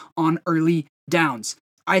aggressive on early downs.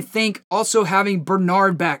 I think also having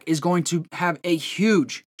Bernard back is going to have a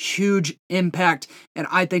huge impact, and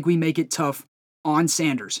I think we make it tough on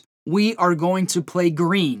Sanders. We are going to play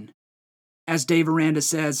green, as Dave Aranda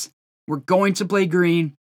says. We're going to play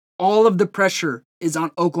green. All of the pressure is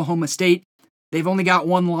on Oklahoma State. They've only got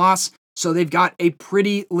one loss, so they've got a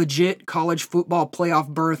pretty legit college football playoff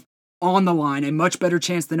berth on the line, a much better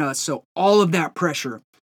chance than us. So all of that pressure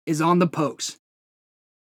is on the Pokes.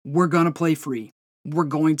 We're going to play free. We're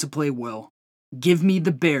going to play well. Give me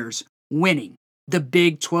the Bears winning the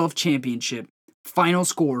Big 12 championship. Final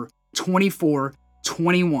score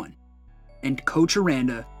 24-21. And Coach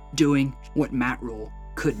Aranda doing what Matt Rhule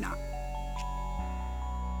could not.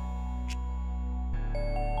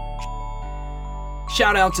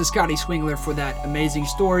 Shout out to Scotty Swingler for that amazing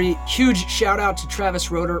story. Huge shout out to Travis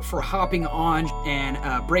Roeder for hopping on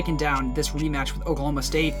and breaking down this rematch with Oklahoma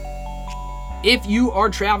State. If you are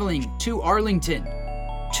traveling to Arlington,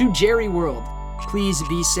 to Jerry World, please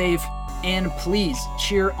be safe and please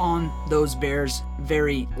cheer on those Bears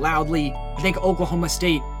very loudly. I think Oklahoma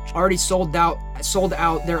State already sold out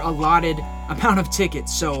their allotted amount of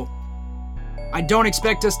tickets, so I don't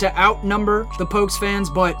expect us to outnumber the Pokes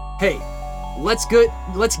fans, but hey, let's get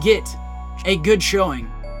a good showing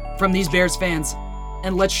from these Bears fans,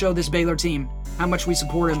 and let's show this Baylor team how much we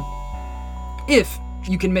support them. If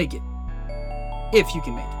you can make it.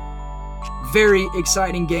 Very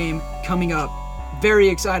exciting game coming up. Very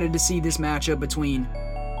excited to see this matchup between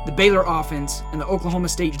the Baylor offense and the Oklahoma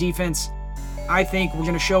State defense. I think we're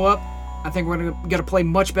going to show up. I think we're going to play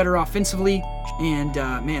much better offensively. And,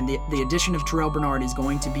 the addition of Terrell Bernard is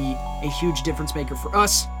going to be a huge difference maker for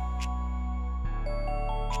us.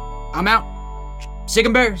 I'm out. Sick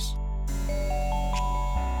 'em Bears.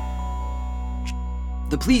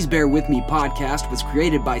 The Please Bear With Me podcast was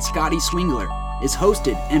created by Scotty Swingler, is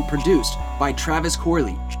hosted and produced by Travis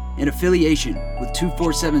Corley, in affiliation with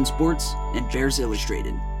 247 Sports and Bears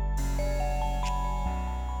Illustrated.